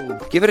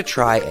 Sold! Give it a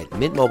try at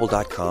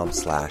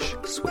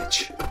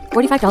mintmobile.com/switch.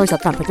 $45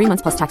 up front for 3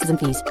 months plus taxes and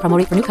fees. Promo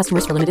rate for new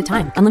customers for limited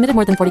time. Unlimited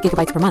more than 40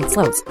 gigabytes per month.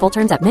 Slows full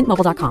terms at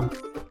mintmobile.com.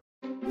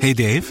 Hey,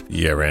 Dave.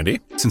 Yeah, Randy.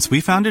 Since we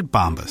founded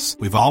Bombas,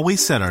 we've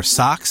always said our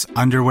socks,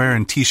 underwear,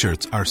 and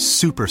T-shirts are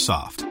super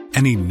soft.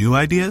 Any new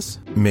ideas?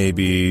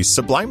 Maybe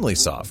sublimely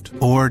soft.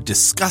 Or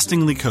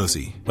disgustingly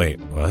cozy. Wait,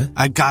 what?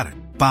 I got it.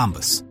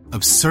 Bombas.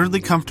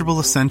 Absurdly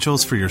comfortable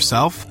essentials for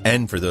yourself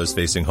and for those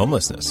facing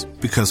homelessness.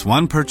 Because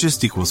one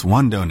purchased equals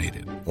one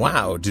donated.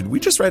 Wow, did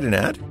we just write an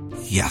ad?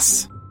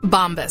 Yes.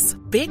 Bombas.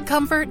 Big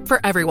comfort for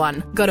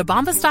everyone. Go to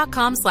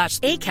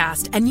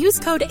bombas.com/ACAST and use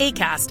code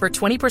ACAST for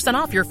 20%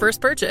 off your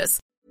first purchase.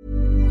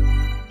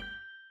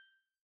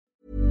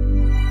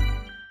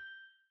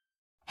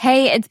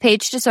 Hey, it's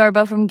Paige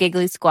DeSorbo from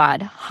Giggly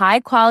Squad.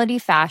 High quality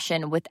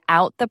fashion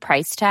without the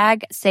price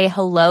tag. Say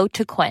hello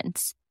to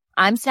Quince.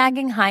 I'm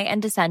snagging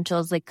high-end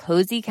essentials like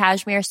cozy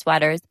cashmere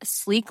sweaters,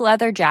 sleek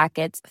leather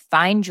jackets,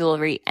 fine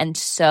jewelry, and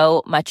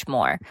so much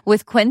more.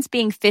 With Quince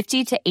being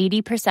 50 to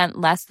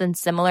 80% less than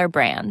similar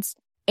brands.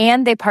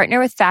 And they partner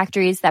with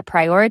factories that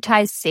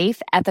prioritize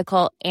safe,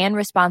 ethical, and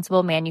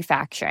responsible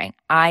manufacturing.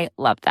 I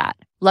love that.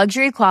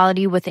 Luxury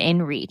quality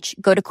within reach.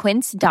 Go to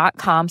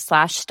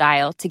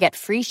quince.com/style to get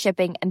free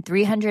shipping and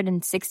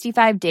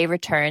 365-day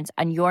returns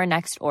on your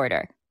next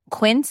order.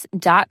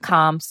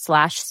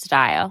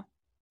 Quince.com/style.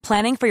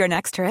 Planning for your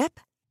next trip?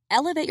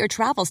 Elevate your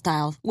travel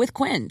style with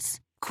Quince.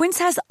 Quince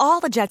has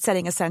all the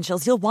jet-setting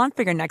essentials you'll want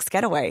for your next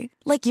getaway,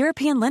 like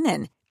European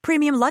linen,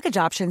 premium luggage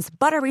options,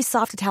 buttery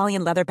soft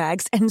Italian leather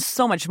bags, and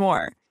so much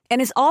more.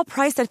 And is all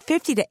priced at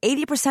 50 to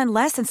 80%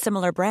 less than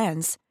similar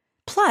brands.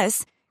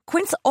 Plus,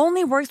 Quince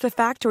only works with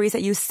factories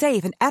that use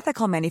safe and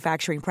ethical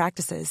manufacturing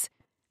practices.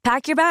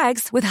 Pack your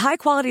bags with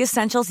high-quality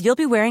essentials you'll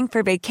be wearing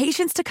for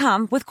vacations to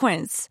come with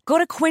Quince. Go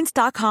to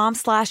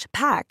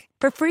quince.com/pack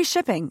for free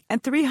shipping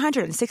and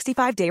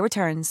 365-day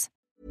returns.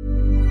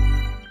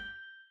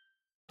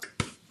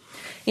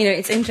 You know,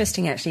 it's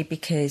interesting actually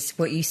because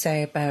what you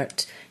say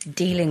about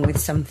dealing with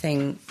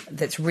something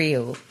that's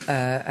real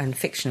and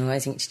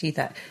fictionalising it to do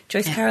that.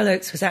 Joyce Carol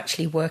Oates was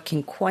actually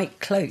working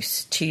quite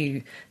close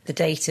to the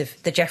date of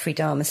the Jeffrey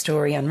Dahmer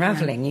story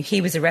unravelling. Yeah.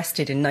 He was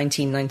arrested in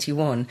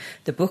 1991.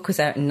 The book was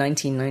out in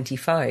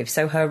 1995.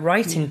 So her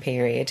writing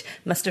period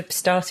must have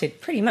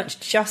started pretty much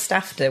just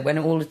after when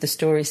all of the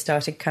stories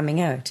started coming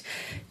out.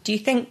 Do you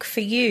think for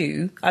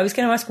you, I was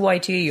going to ask why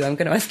do you, I'm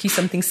going to ask you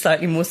something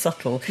slightly more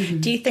subtle. Mm-hmm.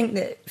 Do you think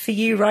that for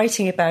you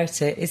writing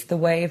about it is the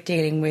way of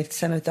dealing with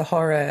some of the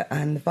horror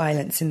and the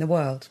violence in the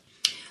world?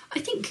 I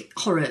think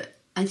horror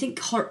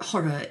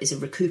is a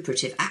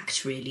recuperative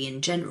act, really,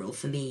 in general,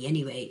 for me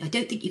anyway. I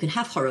don't think you can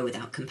have horror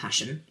without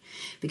compassion,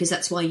 because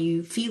that's why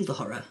you feel the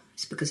horror.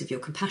 It's because of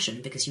your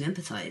compassion, because you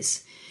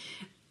empathise.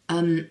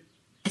 I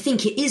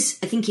think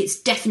it's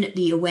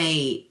definitely a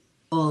way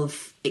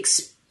of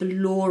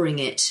exploring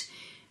it.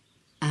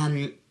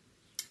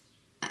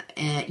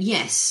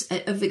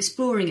 Of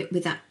exploring it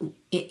with that,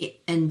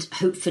 and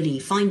hopefully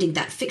finding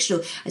that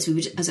fictional, as I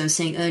was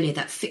saying earlier,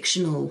 that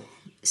fictional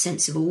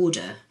sense of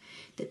order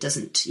that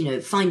doesn't,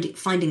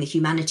 finding the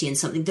humanity in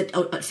something that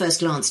at first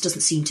glance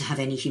doesn't seem to have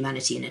any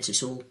humanity in it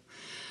at all.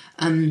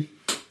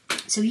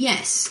 So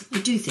yes, I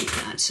do think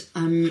that.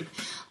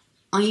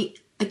 I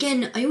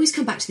always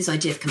come back to this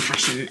idea of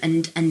compassion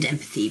and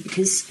empathy,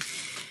 because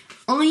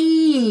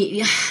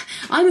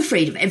I'm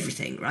afraid of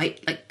everything, right?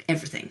 Like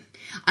everything.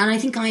 And I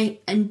think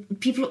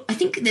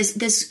there's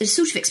a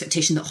sort of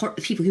expectation that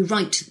people who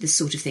write this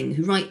sort of thing,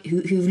 who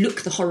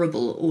look the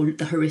horrible or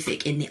the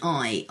horrific in the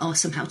eye, are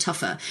somehow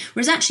tougher.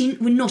 Whereas actually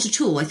we're not at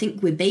all. I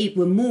think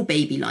we're more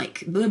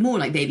baby-like. We're more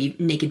like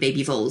naked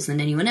baby voles than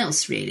anyone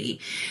else,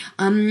 really.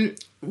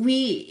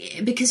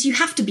 Because you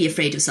have to be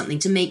afraid of something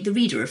to make the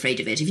reader afraid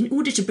of it. In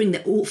order to bring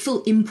the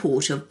full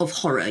import of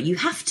horror, you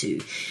have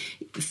to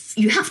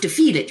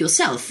feel it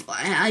yourself.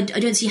 I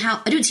don't see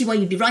why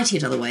you'd be writing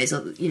it otherwise.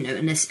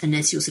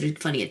 Unless you're sort of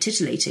funny at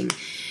titulating.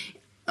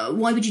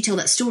 Why would you tell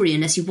that story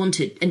unless you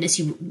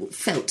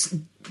felt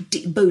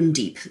bone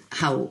deep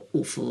how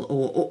awful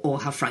or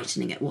how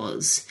frightening it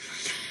was?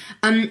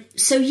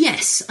 So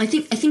yes, I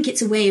think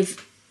it's a way of.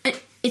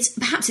 It's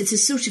a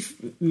sort of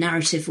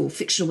narrative or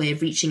fictional way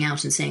of reaching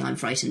out and saying I'm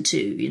frightened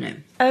too,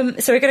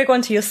 So we're going to go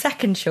on to your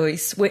second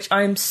choice, which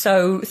I'm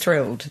so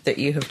thrilled that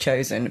you have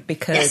chosen,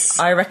 because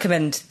I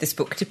recommend this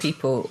book to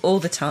people all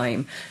the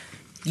time.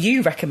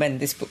 You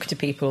recommend this book to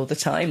people all the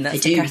time.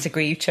 That's the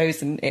category you've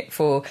chosen it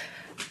for.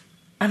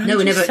 And no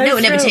one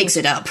ever takes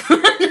it up.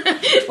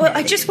 Well,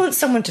 I just want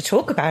someone to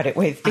talk about it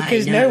with,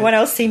 because no one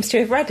else seems to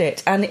have read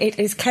it. And it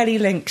is Kelly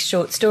Link's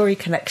short story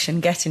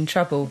collection, Get in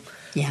Trouble.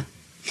 Yeah.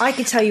 I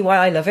can tell you why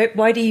I love it.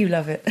 Why do you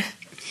love it?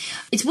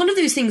 It's one of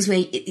those things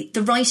where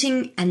the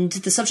writing and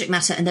the subject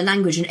matter and the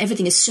language and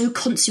everything is so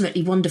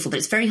consummately wonderful that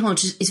it's very hard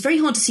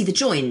to see the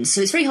joins.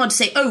 So it's very hard to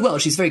say, oh well,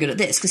 she's very good at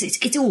this, because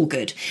it's all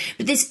good.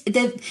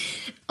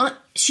 But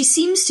she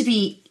seems to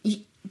be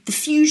the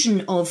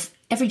fusion of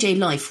everyday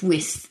life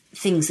with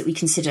things that we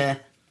consider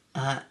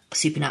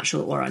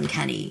supernatural or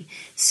uncanny.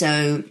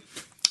 So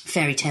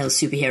fairy tales,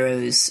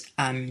 superheroes,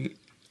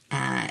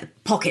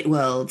 pocket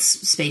worlds,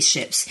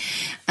 spaceships,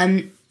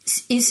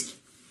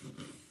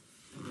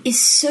 is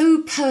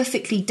so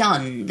perfectly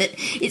done that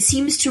it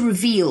seems to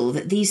reveal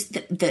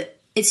that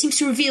it seems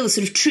to reveal a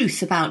sort of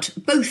truth about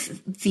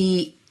both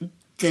the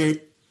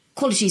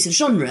qualities of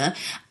genre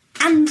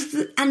and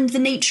the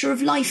nature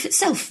of life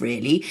itself,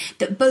 really.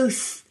 That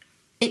both,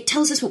 it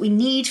tells us what we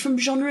need from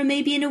genre,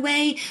 maybe, in a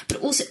way, but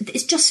also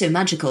it's just so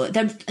magical.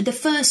 The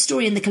first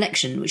story in the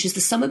collection, which is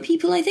The Summer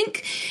People, I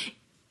think,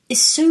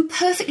 is so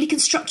perfectly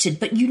constructed,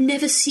 but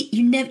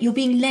you're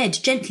being led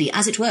gently,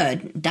 as it were,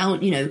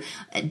 down,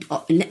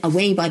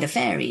 away by the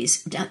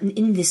fairies,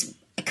 in this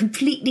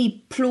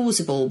completely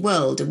plausible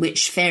world in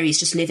which fairies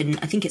just live in,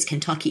 I think it's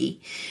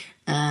Kentucky,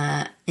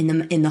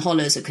 in the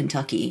hollows of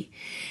Kentucky.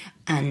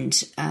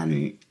 And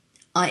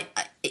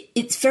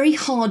it's very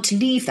hard to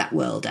leave that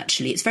world,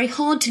 actually. It's very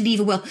hard to leave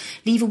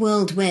a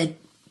world where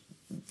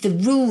the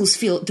rules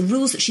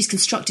that she's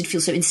constructed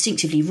feel so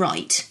instinctively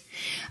right.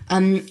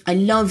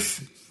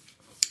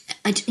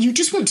 You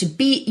just want to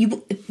be,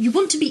 you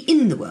want to be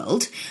in the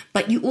world,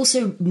 but you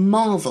also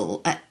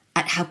marvel at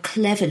how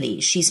cleverly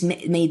she's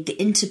made the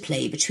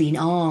interplay between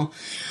our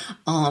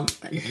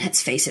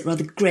let's face it,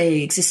 rather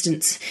grey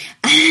existence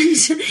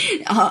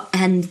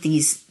and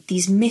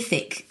these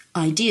mythic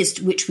ideas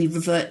to which we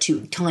revert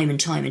to time and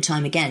time and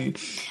time again.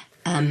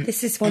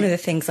 This is one of the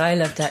things I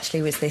loved,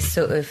 actually, was this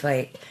sort of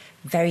like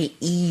very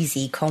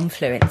easy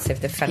confluence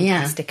of the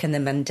fantastic and the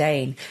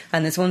mundane.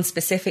 And there's one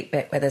specific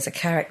bit where there's a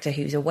character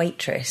who's a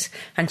waitress,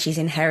 and she's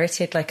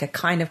inherited like a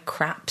kind of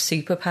crap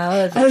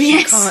superpower.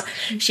 That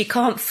she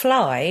can't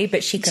fly,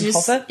 but she can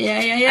hover.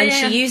 And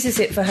she uses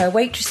it for her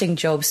waitressing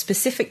job,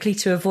 specifically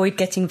to avoid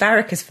getting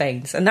varicose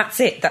veins. And that's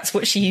it. That's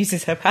what she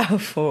uses her power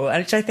for,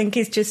 which I think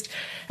is just...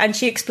 And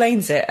she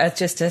explains it as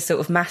just a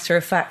sort of matter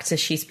of fact as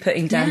she's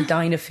putting down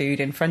diner food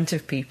in front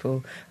of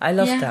people. I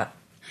love that.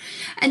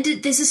 And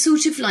there's a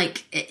sort of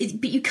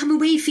but you come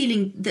away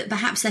feeling that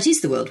perhaps that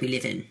is the world we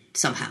live in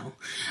somehow.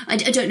 I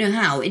don't know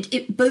how.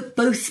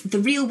 Both the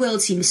real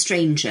world seems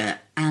stranger,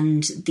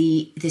 and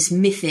this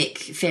mythic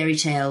fairy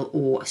tale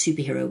or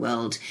superhero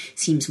world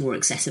seems more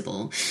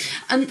accessible.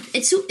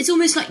 It's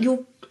almost like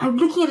I'm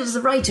looking at it as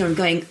a writer and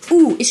going,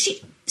 "Ooh, is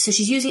she?" So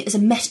she's using it as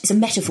a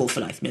metaphor for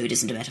life. No, it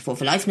isn't a metaphor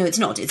for life. No, it's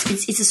not. It's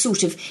a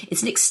sort of,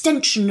 it's an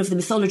extension of the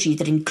mythology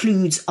that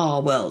includes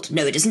our world.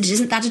 No, it isn't. It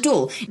isn't that at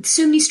all.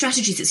 So many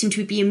strategies that seem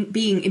to be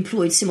being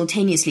employed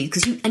simultaneously,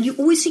 because you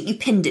always think you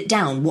pinned it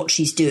down what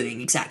she's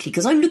doing exactly.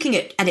 Because I'm looking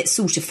at it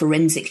sort of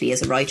forensically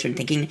as a writer and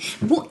thinking,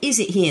 what is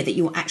it here that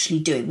you're actually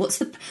doing? How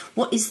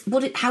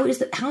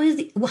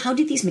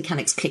did these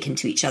mechanics click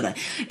into each other?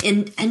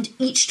 And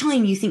each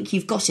time you think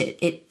you've got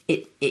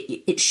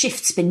it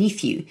shifts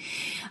beneath you.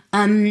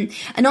 And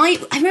I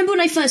remember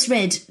when I first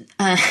read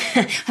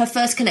her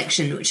first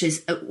collection, which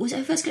was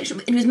her first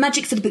collection? It was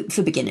Magic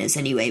for Beginners,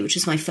 anyway, which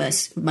was my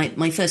first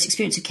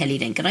experience of Kelly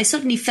Link. And I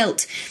suddenly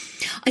felt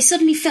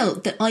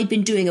that I'd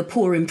been doing a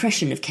poor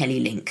impression of Kelly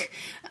Link,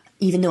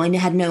 even though I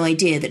had no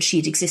idea that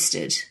she'd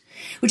existed,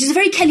 which is a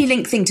very Kelly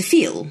Link thing to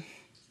feel,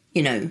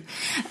 you know.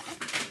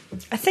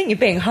 I think you're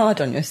being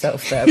hard on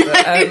yourself there.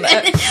 But,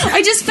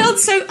 I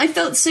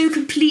felt so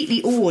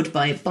completely awed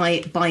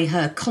by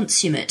her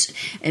consummate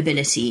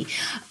ability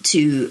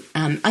to.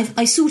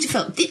 I sort of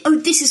felt,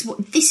 this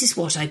is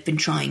what I've been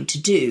trying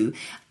to do.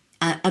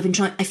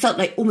 I felt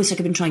like almost like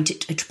I've been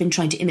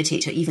trying to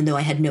imitate her, even though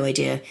I had no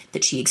idea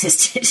that she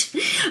existed.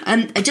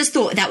 I just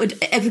thought that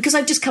would, because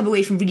I've just come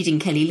away from reading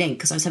Kelly Link,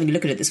 because I was having a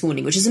look at it this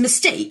morning, which is a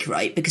mistake,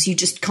 right? Because you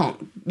just can't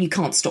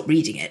stop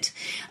reading it.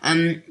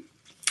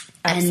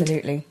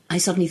 Absolutely. And I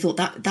suddenly thought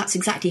that's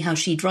exactly how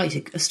she'd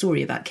write a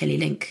story about Kelly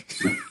Link.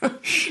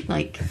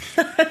 I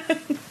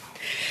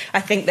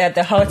think that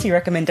the hearty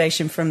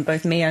recommendation from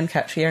both me and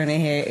Catriona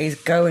here is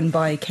go and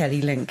buy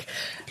Kelly Link.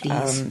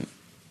 Please.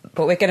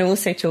 But we're going to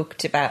also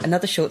talk about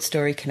another short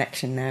story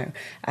connection now,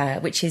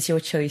 which is your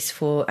choice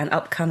for an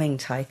upcoming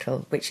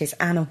title, which is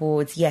Anna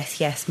Ward's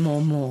Yes, Yes,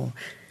 More, More.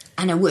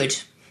 Anna Wood.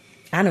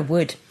 Anna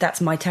Wood. That's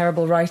my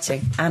terrible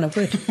writing. Anna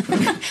Wood.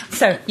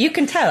 So you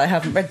can tell I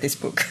haven't read this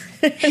book,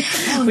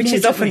 which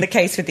is often the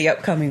case with the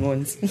upcoming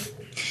ones.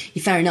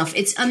 Fair enough.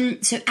 It's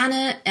so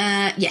Anna.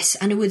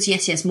 Anna Wood's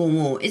Yes, Yes, More,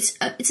 More. It's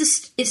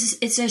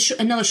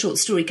another short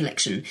story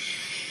collection.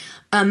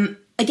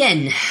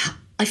 Again,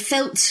 I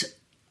felt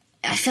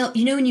I felt,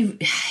 you know, when you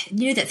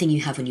know that thing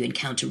you have when you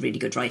encounter really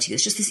good writing,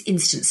 there's just this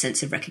instant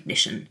sense of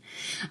recognition.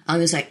 I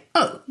was like,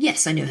 oh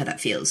yes, I know how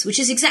that feels, which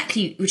is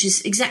exactly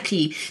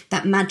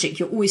that magic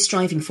you're always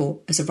striving for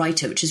as a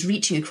writer, which is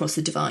reaching across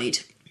the divide.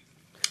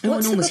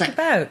 What's the book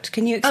about?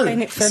 Can you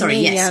explain it for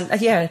me? Yes. And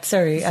the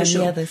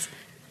others.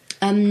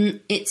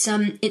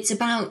 It's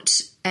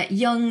about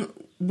young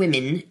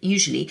women.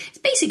 Usually,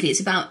 it's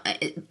about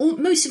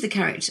most of the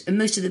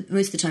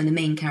time the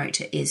main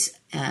character is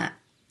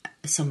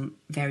some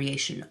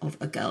variation of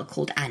a girl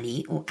called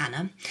Annie or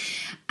Anna,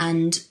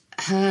 and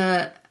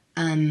her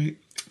on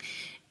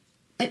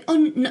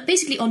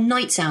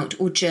nights out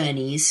or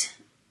journeys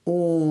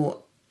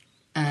or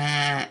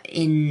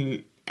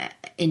in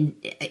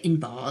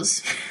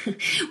bars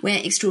where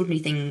extraordinary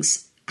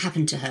things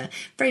happen to her,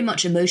 very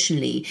much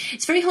emotionally.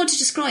 It's very hard to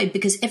describe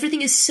because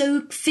everything is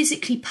so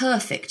physically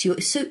perfect. You're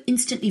so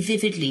instantly,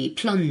 vividly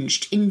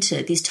plunged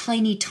into these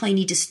tiny,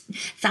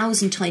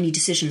 1,000 tiny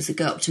decisions that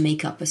go up to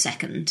make up a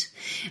second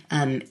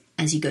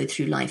as you go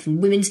through life.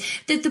 And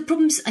the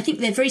problems, I think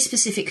they're very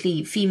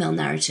specifically female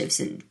narratives,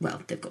 and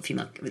well, they've got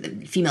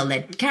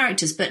female-led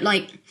characters, but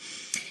like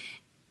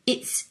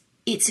it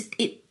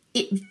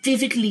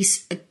vividly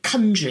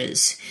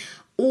conjures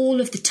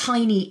all of the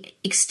tiny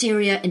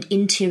exterior and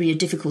interior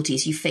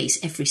difficulties you face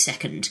every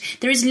second.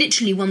 There is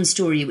literally one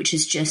story which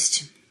is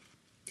just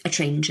a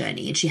train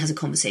journey, and she has a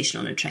conversation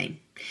on a train.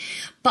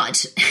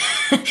 But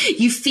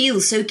you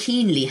feel so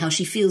keenly how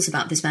she feels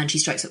about this man she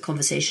strikes up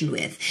conversation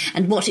with,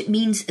 and what it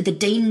means, the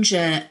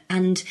danger,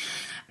 and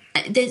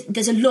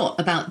there's a lot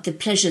about the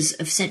pleasures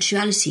of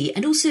sensuality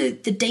and also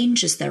the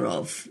dangers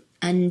thereof,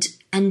 and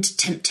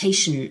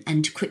temptation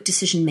and quick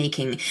decision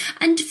making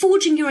and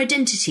forging your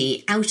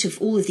identity out of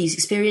all of these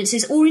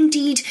experiences, or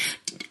indeed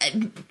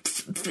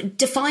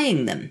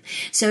defying them.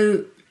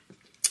 So,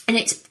 and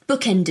it's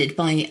bookended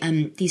by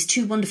these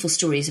two wonderful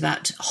stories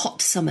about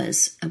hot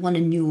summers, one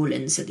in New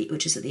Orleans,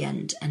 which is at the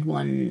end, and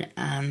one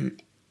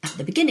at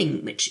the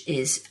beginning, which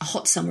is A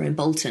Hot Summer in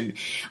Bolton.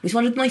 It was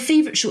one of my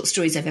favourite short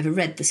stories I've ever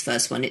read, this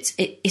first one. It's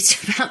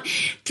about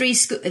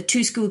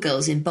two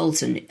schoolgirls in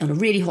Bolton on a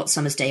really hot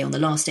summer's day, on the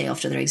last day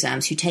after their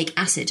exams, who take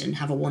acid and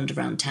have a wander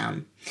around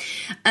town.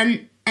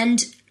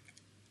 And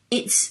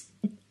it's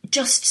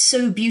just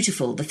so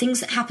beautiful. The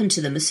things that happen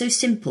to them are so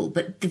simple,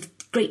 but the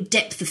great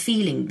depth of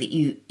feeling that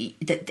you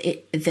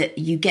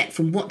get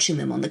from watching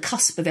them on the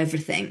cusp of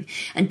everything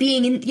and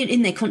being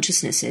in their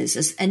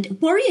consciousnesses and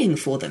worrying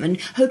for them and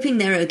hoping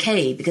they're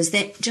okay because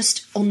they're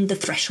just on the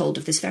threshold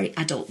of this very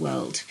adult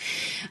world.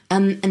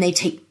 And they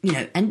take,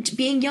 and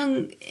being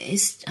young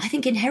is, I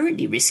think,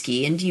 inherently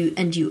risky, and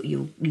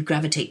you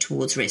gravitate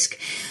towards risk.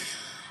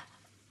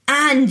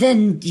 And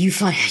then you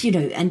find,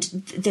 and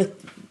the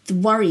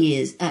worry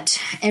is at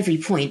every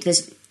point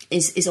is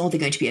are they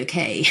going to be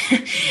okay?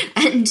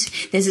 And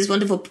there's this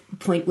wonderful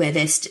point where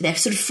they're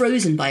sort of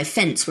frozen by a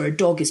fence where a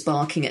dog is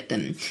barking at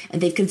them,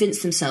 and they've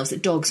convinced themselves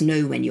that dogs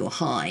know when you're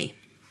high.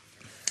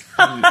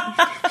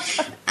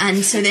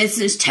 And so they're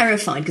just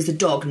terrified because the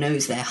dog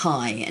knows they're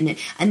high, and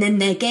then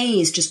their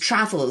gaze just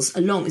travels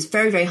along this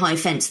very, very high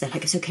fence. They're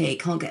like, it's okay, it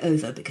can't get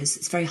over because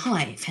it's very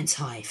high, fence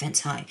high, fence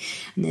high.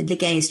 And then the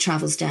gaze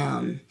travels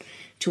down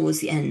towards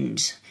the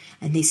end,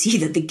 and they see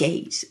that the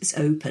gate is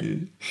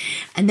open.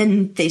 And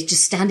then they're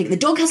just standing. The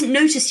dog hasn't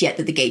noticed yet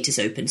that the gate is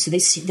open, so they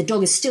see the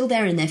dog is still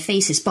there in their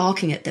faces,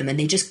 barking at them, and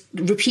they just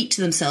repeat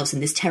to themselves in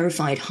this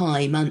terrified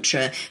high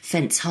mantra,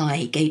 fence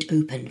high, gate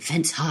open,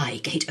 fence high,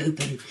 gate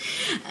open.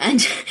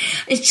 And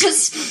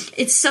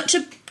it's such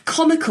a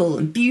comical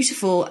and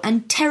beautiful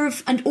and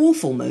and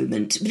awful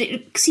moment, but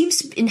it seems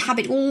to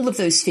inhabit all of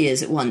those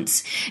spheres at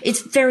once.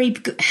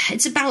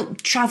 It's about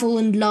travel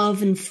and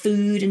love and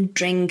food and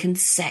drink and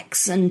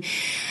sex, and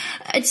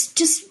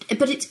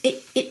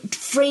it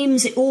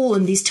frames it all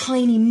in these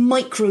tiny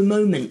micro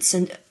moments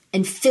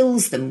and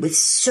fills them with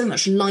so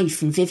much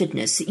life and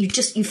vividness that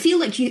you feel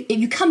like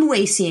you come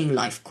away seeing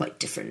life quite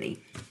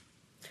differently.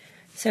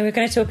 So we're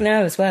going to talk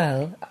now as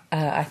well.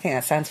 I think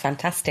that sounds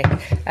fantastic.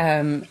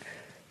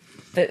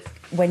 But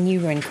when you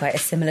were in quite a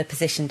similar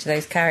position to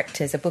those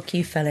characters, a book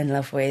you fell in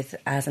love with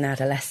as an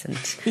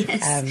adolescent,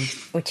 yes.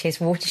 Which is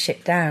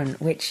Watership Down,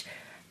 which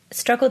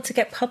struggled to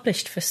get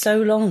published for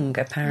so long,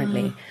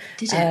 apparently.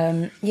 Did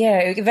it? Yeah,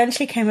 it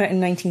eventually came out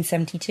in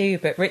 1972,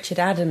 but Richard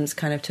Adams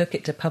kind of took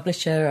it to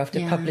publisher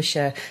after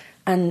publisher,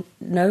 and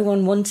no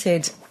one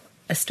wanted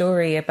a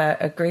story about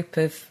a group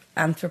of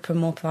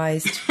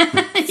anthropomorphized,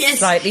 yes.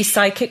 slightly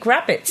psychic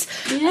rabbits.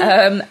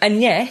 Yeah. And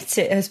yet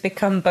it has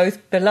become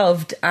both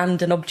beloved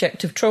and an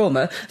object of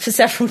trauma for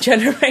several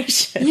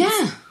generations.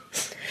 Yeah.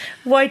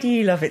 Why do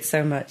you love it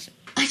so much?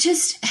 I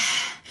think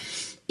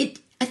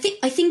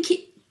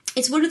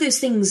it's one of those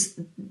things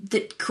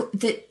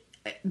that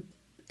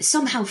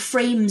somehow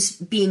frames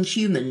being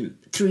human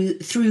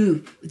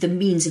through the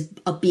means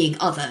of being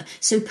other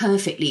so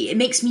perfectly. It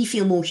makes me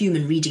feel more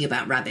human reading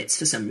about rabbits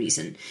for some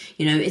reason.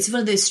 It's one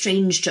of those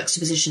strange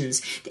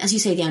juxtapositions. As you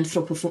say, the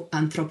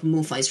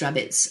anthropomorphized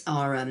rabbits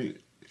are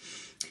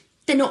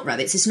they're not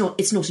rabbits. It's not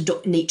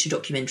a nature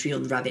documentary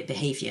on rabbit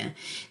behaviour.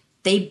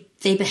 they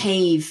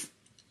behave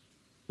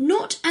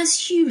not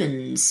as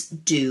humans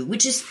do,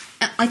 which is,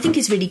 I think,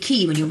 is really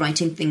key when you're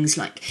writing things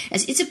like,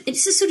 as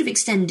it's a sort of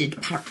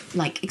extended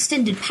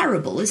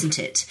parable, isn't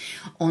it,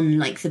 on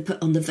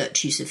the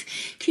virtues of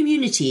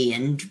community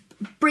and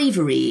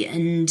bravery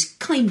and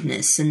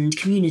kindness and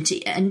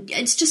community, and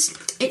it's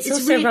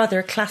also really, rather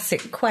a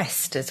classic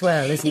quest as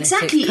well, isn't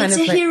exactly. it? It's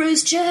a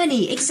hero's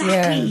journey.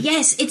 Exactly. Yeah.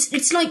 Yes,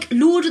 it's like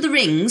Lord of the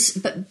Rings,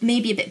 but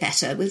maybe a bit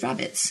better with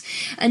rabbits,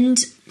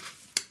 and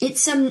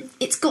it's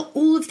got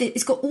all of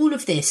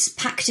this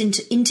packed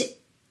into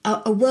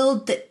a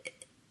world that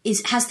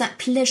has that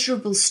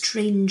pleasurable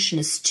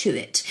strangeness to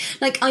it.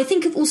 Like, I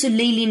think of also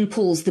Lelian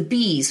Paul's The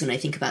Bees when I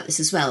think about this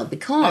as well,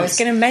 because... I was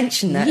going to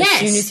mention that, yes. As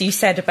soon as you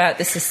said about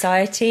the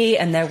society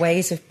and their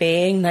ways of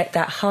being, like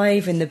that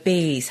hive in The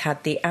Bees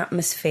had the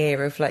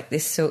atmosphere of like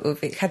this sort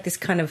of... It had this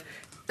kind of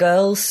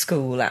girls'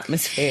 school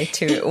atmosphere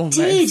to it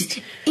almost.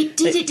 It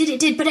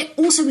did. But it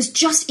also was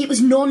it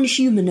was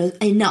non-human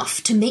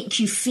enough to make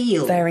you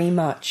feel... Very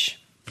much.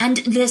 And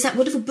there's that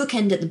wonderful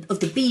bookend of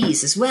the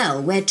Bees as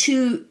well, where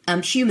two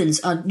humans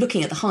are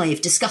looking at the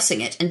hive, discussing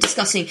it, and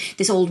discussing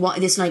this old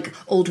wives'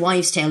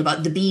 tale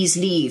about the bees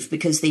leave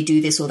because they do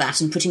this or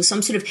that, and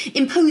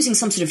imposing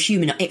some sort of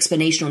human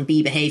explanation on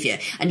bee behaviour.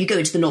 And you go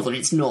into the novel, and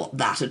it's not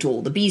that at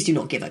all. The bees do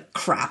not give a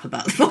crap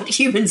about what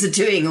humans are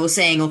doing or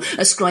saying or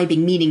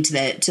ascribing meaning to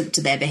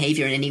their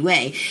behaviour in any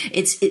way.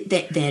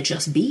 They're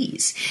just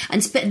bees,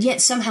 but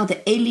yet somehow the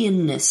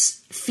alienness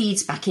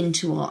feeds back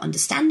into our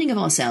understanding of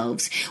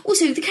ourselves.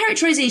 Also, the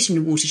characterisation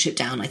of Watership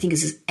Down, I think,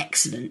 is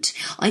excellent.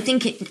 I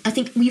think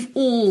we've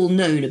all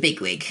known a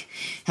bigwig,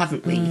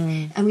 haven't we?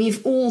 And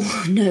we've all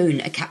known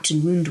a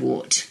Captain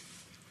Woundwort,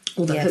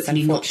 although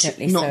hopefully not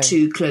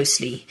too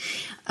closely.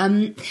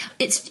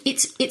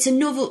 It's a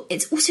novel.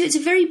 It's a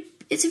very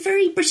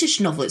British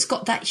novel. It's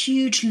got that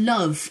huge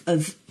love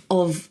of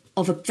a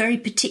very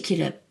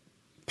particular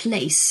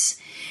place,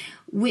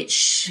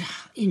 which,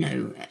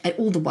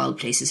 all the wild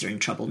places are in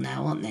trouble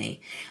now, aren't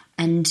they?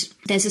 And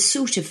there's a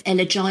sort of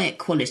elegiac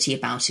quality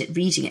about it,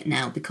 reading it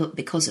now,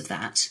 because of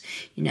that.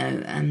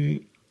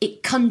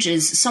 It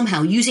conjures,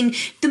 somehow, using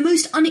the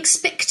most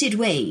unexpected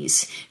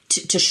ways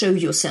to show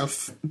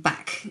yourself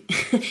back,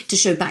 to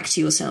show back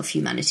to yourself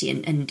humanity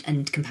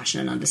and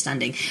compassion and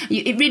understanding.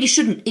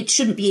 It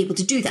shouldn't be able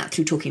to do that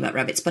through talking about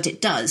rabbits, but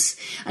it does.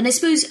 And I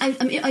suppose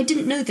I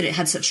didn't know that it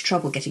had such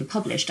trouble getting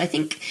published. I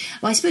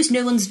suppose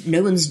no one's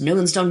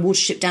done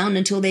Watership Down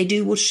until they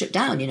do Watership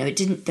Down.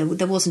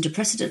 There wasn't a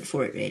precedent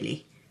for it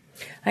really.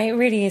 It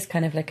really is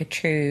kind of like a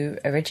true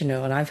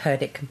original, and I've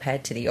heard it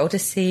compared to the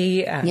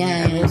Odyssey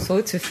and all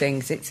sorts of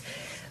things.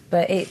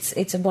 But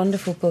it's a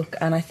wonderful book,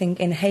 and I think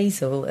in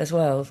Hazel as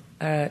well,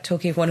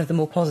 talking of one of the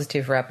more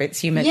positive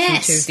rabbits, you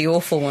mentioned two of the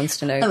awful ones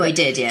to know. Oh, I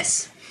did,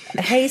 yes.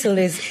 Hazel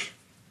is,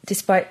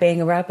 despite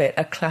being a rabbit,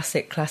 a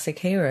classic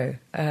hero.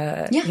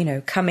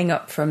 Coming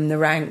up from the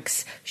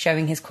ranks,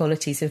 showing his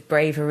qualities of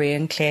bravery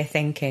and clear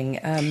thinking.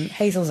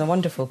 Hazel's a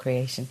wonderful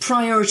creation.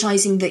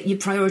 Prioritising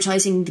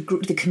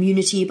the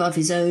community above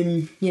his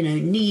own,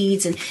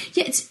 needs, and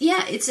there's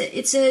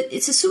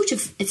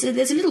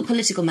a little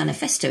political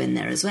manifesto in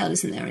there as well,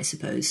 isn't there? I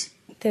suppose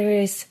there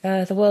is.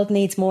 The world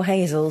needs more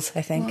Hazels,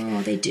 I think.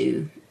 Oh, they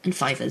do, and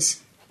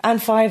Fivers. And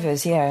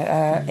Fivers,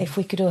 yeah. If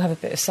we could all have a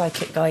bit of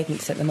psychic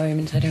guidance at the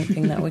moment, I don't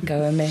think that would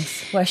go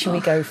amiss. Where shall we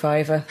go,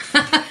 Fiver?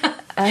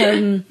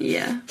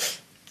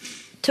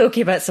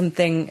 Talking about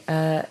something,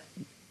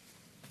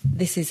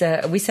 this is,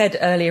 we said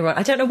earlier on,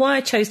 I don't know why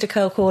I chose to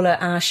call her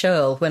our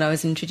Shirl when I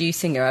was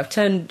introducing her. I've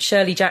turned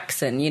Shirley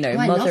Jackson,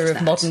 mother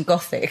of modern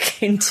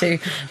Gothic, into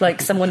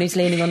like someone who's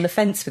leaning on the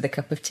fence with a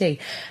cup of tea.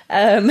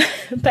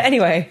 But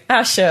anyway,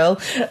 our Shirl.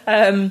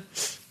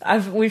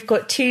 We've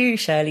got two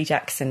Shirley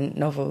Jackson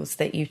novels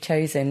that you've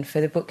chosen for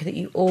the book that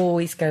you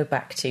always go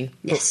back to.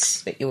 Yes.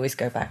 Books that you always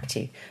go back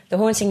to. The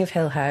Haunting of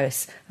Hill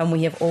House and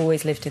We Have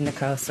Always Lived in the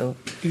Castle.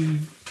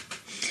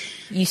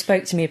 You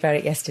spoke to me about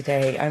it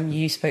yesterday, and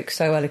you spoke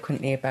so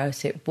eloquently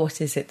about it. What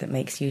is it that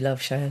makes you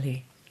love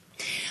Shirley?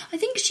 I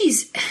think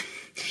she's...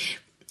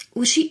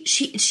 Well, she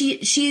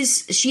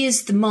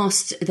is the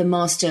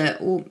master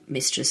or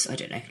mistress, I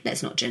don't know,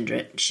 let's not gender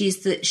it. She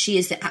is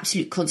the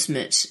absolute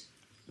consummate...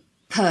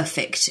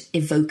 perfect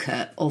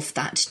evoker of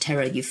that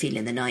terror you feel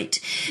in the night.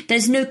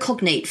 There's no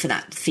cognate for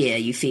that fear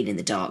you feel in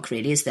the dark,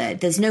 really, is there?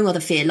 There's no other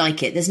fear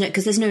like it.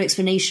 Because there's no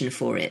explanation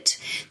for it.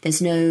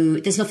 There's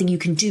nothing you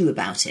can do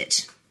about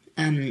it.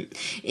 You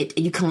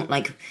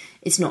can't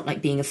it's not like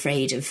being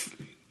afraid of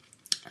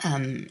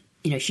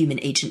human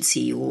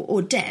agency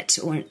or debt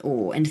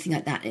or anything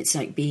like that. It's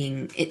like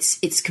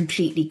it's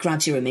completely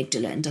grabs your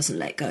amygdala and doesn't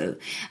let go.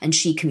 And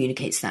she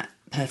communicates that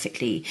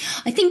perfectly.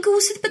 I think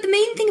also, but the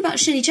main thing about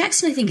Shirley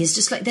Jackson, I think, is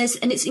just like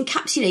it's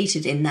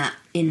encapsulated in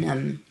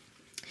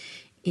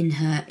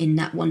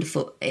that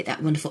wonderful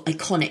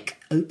iconic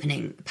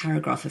opening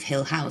paragraph of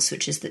Hill House,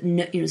 which is that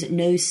no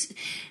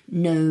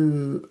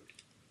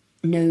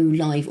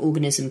live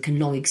organism can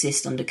long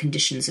exist under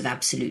conditions of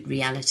absolute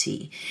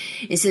reality,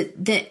 is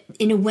that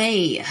in a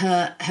way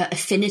her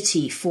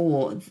affinity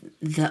for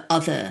the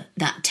other,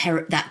 that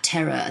terror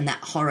and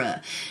that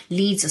horror,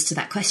 leads us to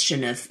that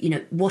question of,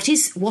 what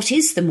is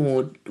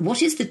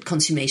the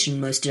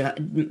consummation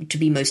to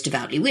be most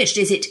devoutly wished?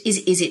 Is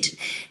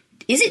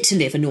it to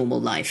live a normal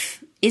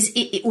life?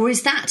 Or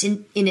is that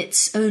in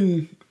its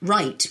own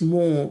right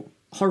more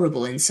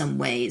horrible in some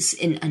ways?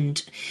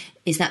 And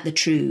is that the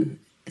true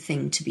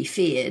thing to be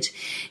feared?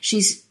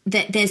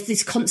 There's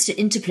this constant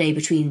interplay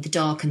between the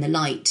dark and the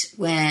light,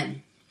 where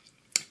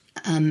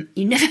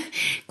you're never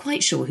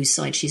quite sure whose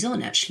side she's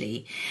on,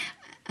 actually.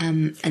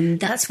 And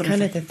that's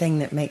kind of the thing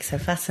that makes her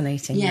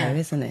fascinating, though,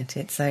 isn't it?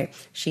 It's like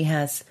she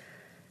has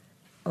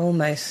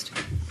almost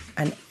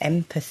an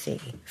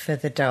empathy for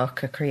the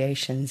darker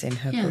creations in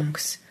her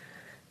books.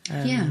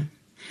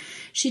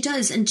 She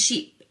does, and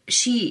you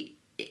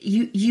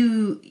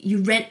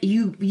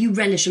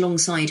relish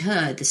alongside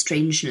her the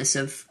strangeness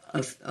of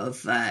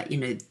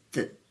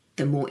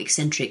the more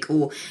eccentric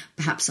or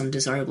perhaps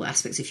undesirable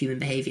aspects of human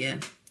behaviour.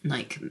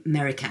 Like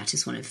Merricat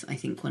is one of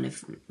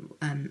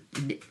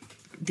the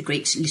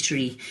great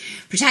literary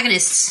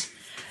protagonists.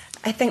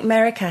 I think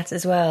Merricat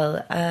as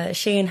well.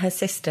 She and her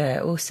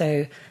sister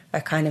also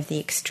are kind of the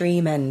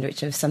extreme end,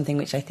 which is something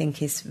which I think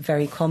is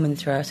very common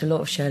throughout a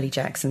lot of Shirley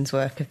Jackson's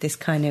work, of this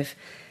kind of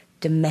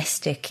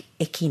domestic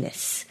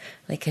ickiness,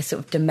 like a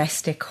sort of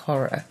domestic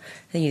horror.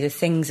 The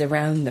things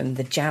around them,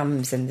 the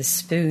jams and the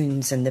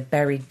spoons and the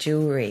buried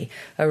jewellery,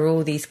 are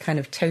all these kind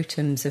of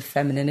totems of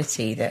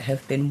femininity that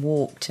have been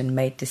warped and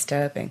made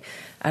disturbing.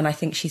 And I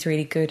think she's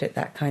really good at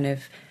that kind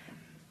of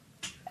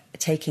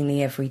taking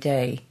the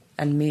everyday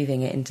and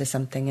moving it into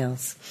something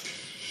else.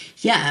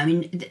 Yeah, I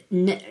mean,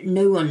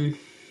 no one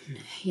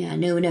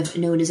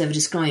has ever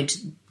described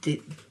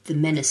the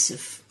menace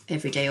of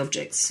everyday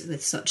objects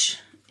with such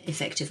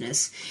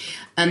effectiveness.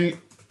 There's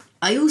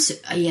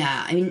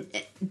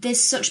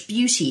such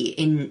beauty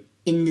in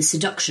the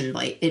seduction,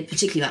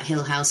 particularly about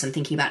Hill House. I'm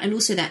thinking about, and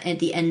also that at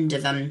the end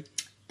of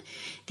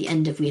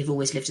We Have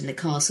Always Lived in the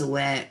Castle,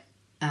 where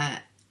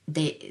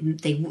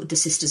the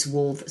sisters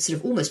will sort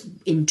of almost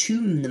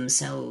entomb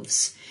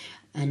themselves,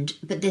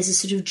 but there's a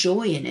sort of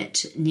joy in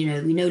it. We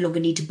no longer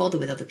need to bother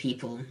with other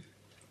people.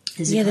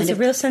 There's a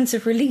real sense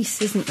of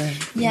release, isn't there?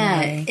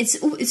 Yeah,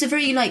 it's a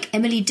very like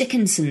Emily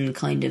Dickinson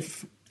kind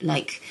of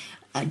like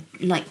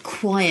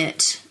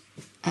quiet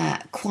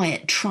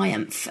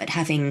triumph at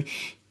having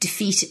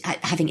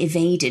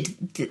evaded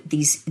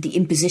the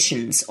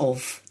impositions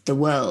of the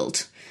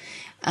world,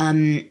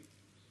 and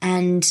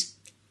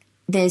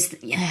there's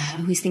I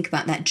always think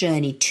about that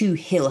journey to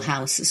Hill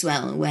House as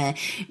well, where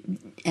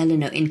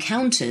Elinor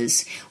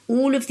encounters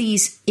all of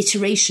these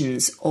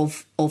iterations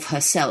of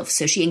herself.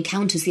 So she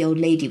encounters the old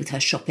lady with her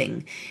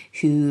shopping,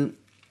 who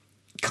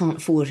can't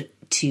afford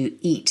to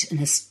eat and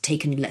has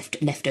taken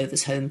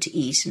leftovers home to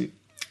eat,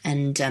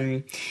 and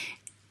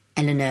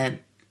Elinor.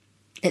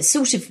 It's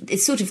sort of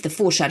the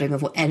foreshadowing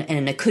of what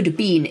Elinor could have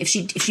been if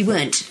she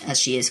weren't, as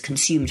she is,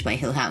 consumed by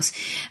Hill House.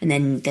 And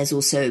then there's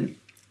also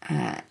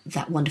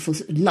that wonderful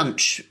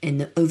lunch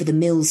over the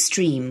mill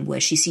stream,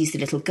 where she sees the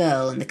little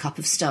girl and the cup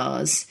of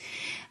stars,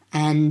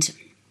 and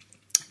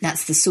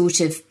that's the sort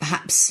of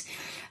perhaps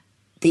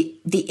the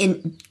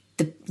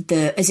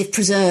as if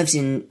preserved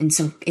in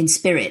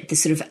spirit, the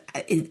sort of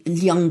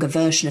younger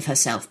version of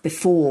herself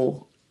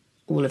before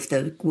all of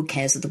the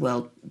cares of the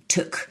world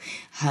took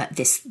her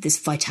this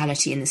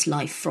vitality and this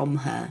life from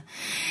her.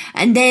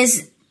 And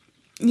there's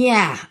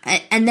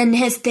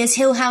there's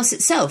Hill House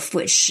itself,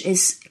 which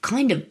is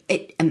kind of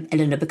it.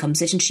 Elinor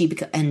becomes it,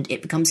 and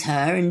it becomes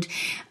her. And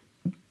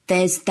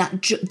there's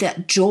that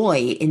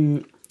joy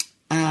in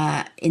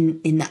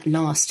that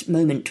last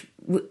moment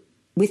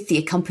with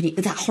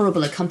that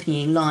horrible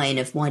accompanying line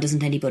of "Why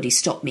doesn't anybody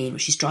stop me?" And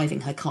she's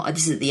driving her car.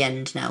 This is at the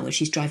end now, where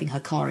she's driving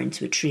her car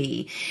into a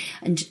tree,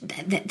 and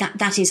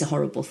that is a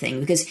horrible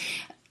thing, because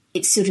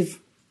it sort of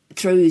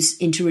throws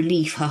into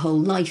relief her whole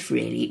life.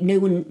 Really, no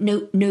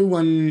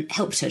one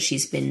helped her.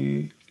 She's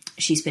been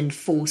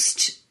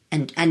forced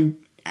and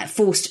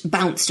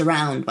bounced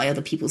around by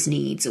other people's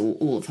needs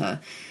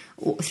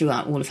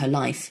throughout all of her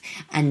life,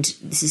 and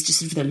this is just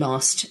sort of the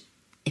last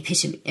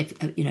epitome,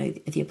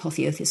 the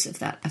apotheosis of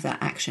that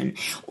action.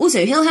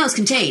 Also, Hill House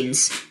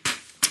contains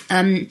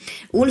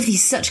all of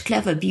these such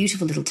clever,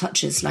 beautiful little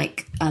touches,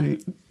 like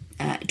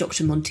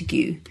Dr.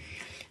 Montague,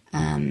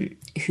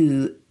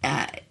 who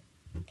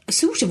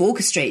sort of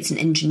orchestrates and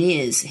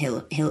engineers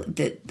does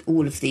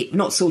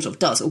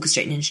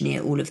orchestrate and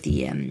engineer all of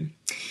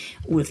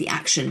the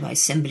action by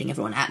assembling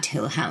everyone at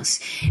Hill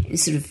House.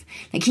 It's sort of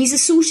like he's a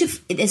sort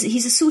of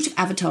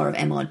avatar of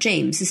M.R.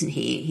 James, isn't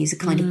he? He's a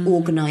kind of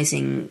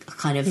organising,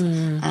 kind of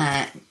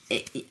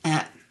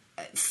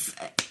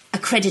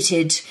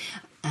accredited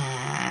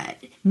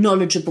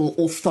knowledgeable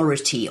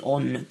authority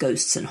on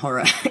ghosts and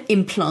horror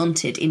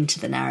implanted into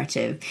the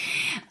narrative.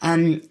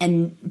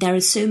 And there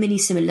are so many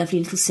lovely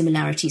little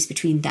similarities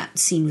between that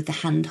scene with the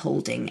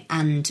hand-holding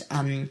and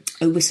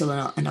O Whistle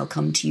and I'll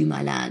Come to You,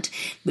 My Lad,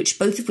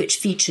 both of which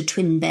feature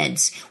twin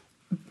beds,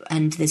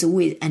 and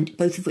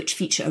both of which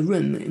feature a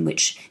room in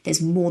which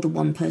there's more than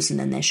one person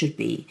than there should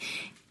be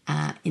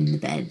in the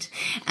bed,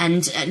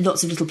 and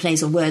lots of little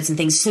plays on words and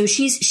things. So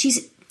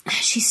she's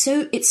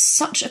so, it's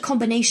such a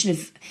combination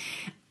of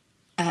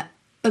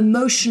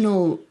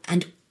emotional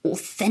and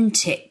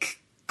authentic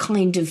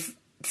kind of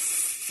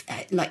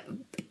like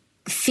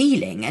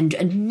feeling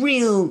and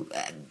real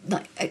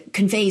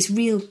conveys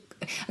a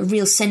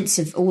real sense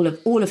of all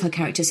of her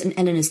characters and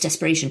Eleanor's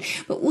desperation,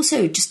 but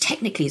also just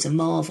technically is a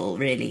marvel,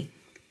 really.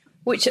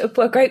 Which a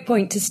great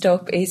point to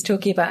stop is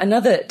talking about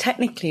another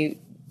technically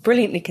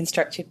brilliantly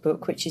constructed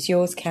book, which is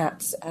yours,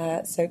 Kat.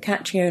 So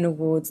Catriona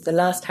Ward's The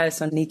Last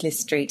House on Needless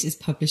Street is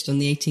published on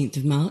the 18th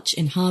of March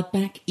in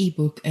hardback,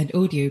 ebook and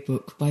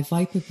audiobook by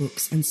Viper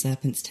Books and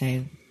Serpent's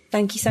Tail.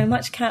 Thank you so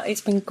much, Kat.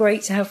 It's been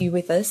great to have you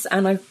with us,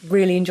 and I've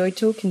really enjoyed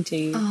talking to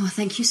you. Oh,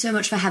 thank you so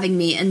much for having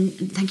me, and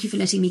thank you for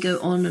letting me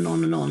go on and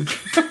on and on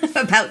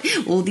about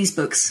all these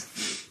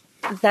books.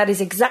 That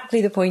is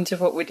exactly the point of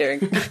what we're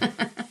doing.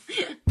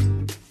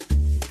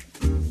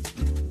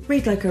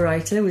 Read Like a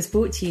Writer was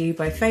brought to you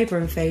by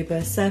Faber &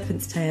 Faber,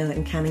 Serpent's Tail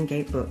and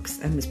Canongate Books,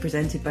 and was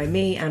presented by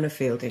me, Anna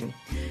Fielding.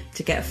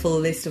 To get a full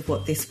list of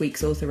what this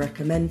week's author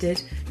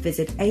recommended,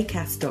 visit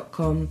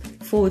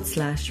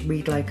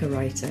acast.com/Read Like a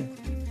Writer.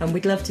 And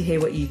we'd love to hear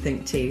what you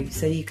think too,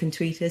 so you can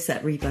tweet us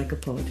at Read Like a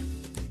Pod.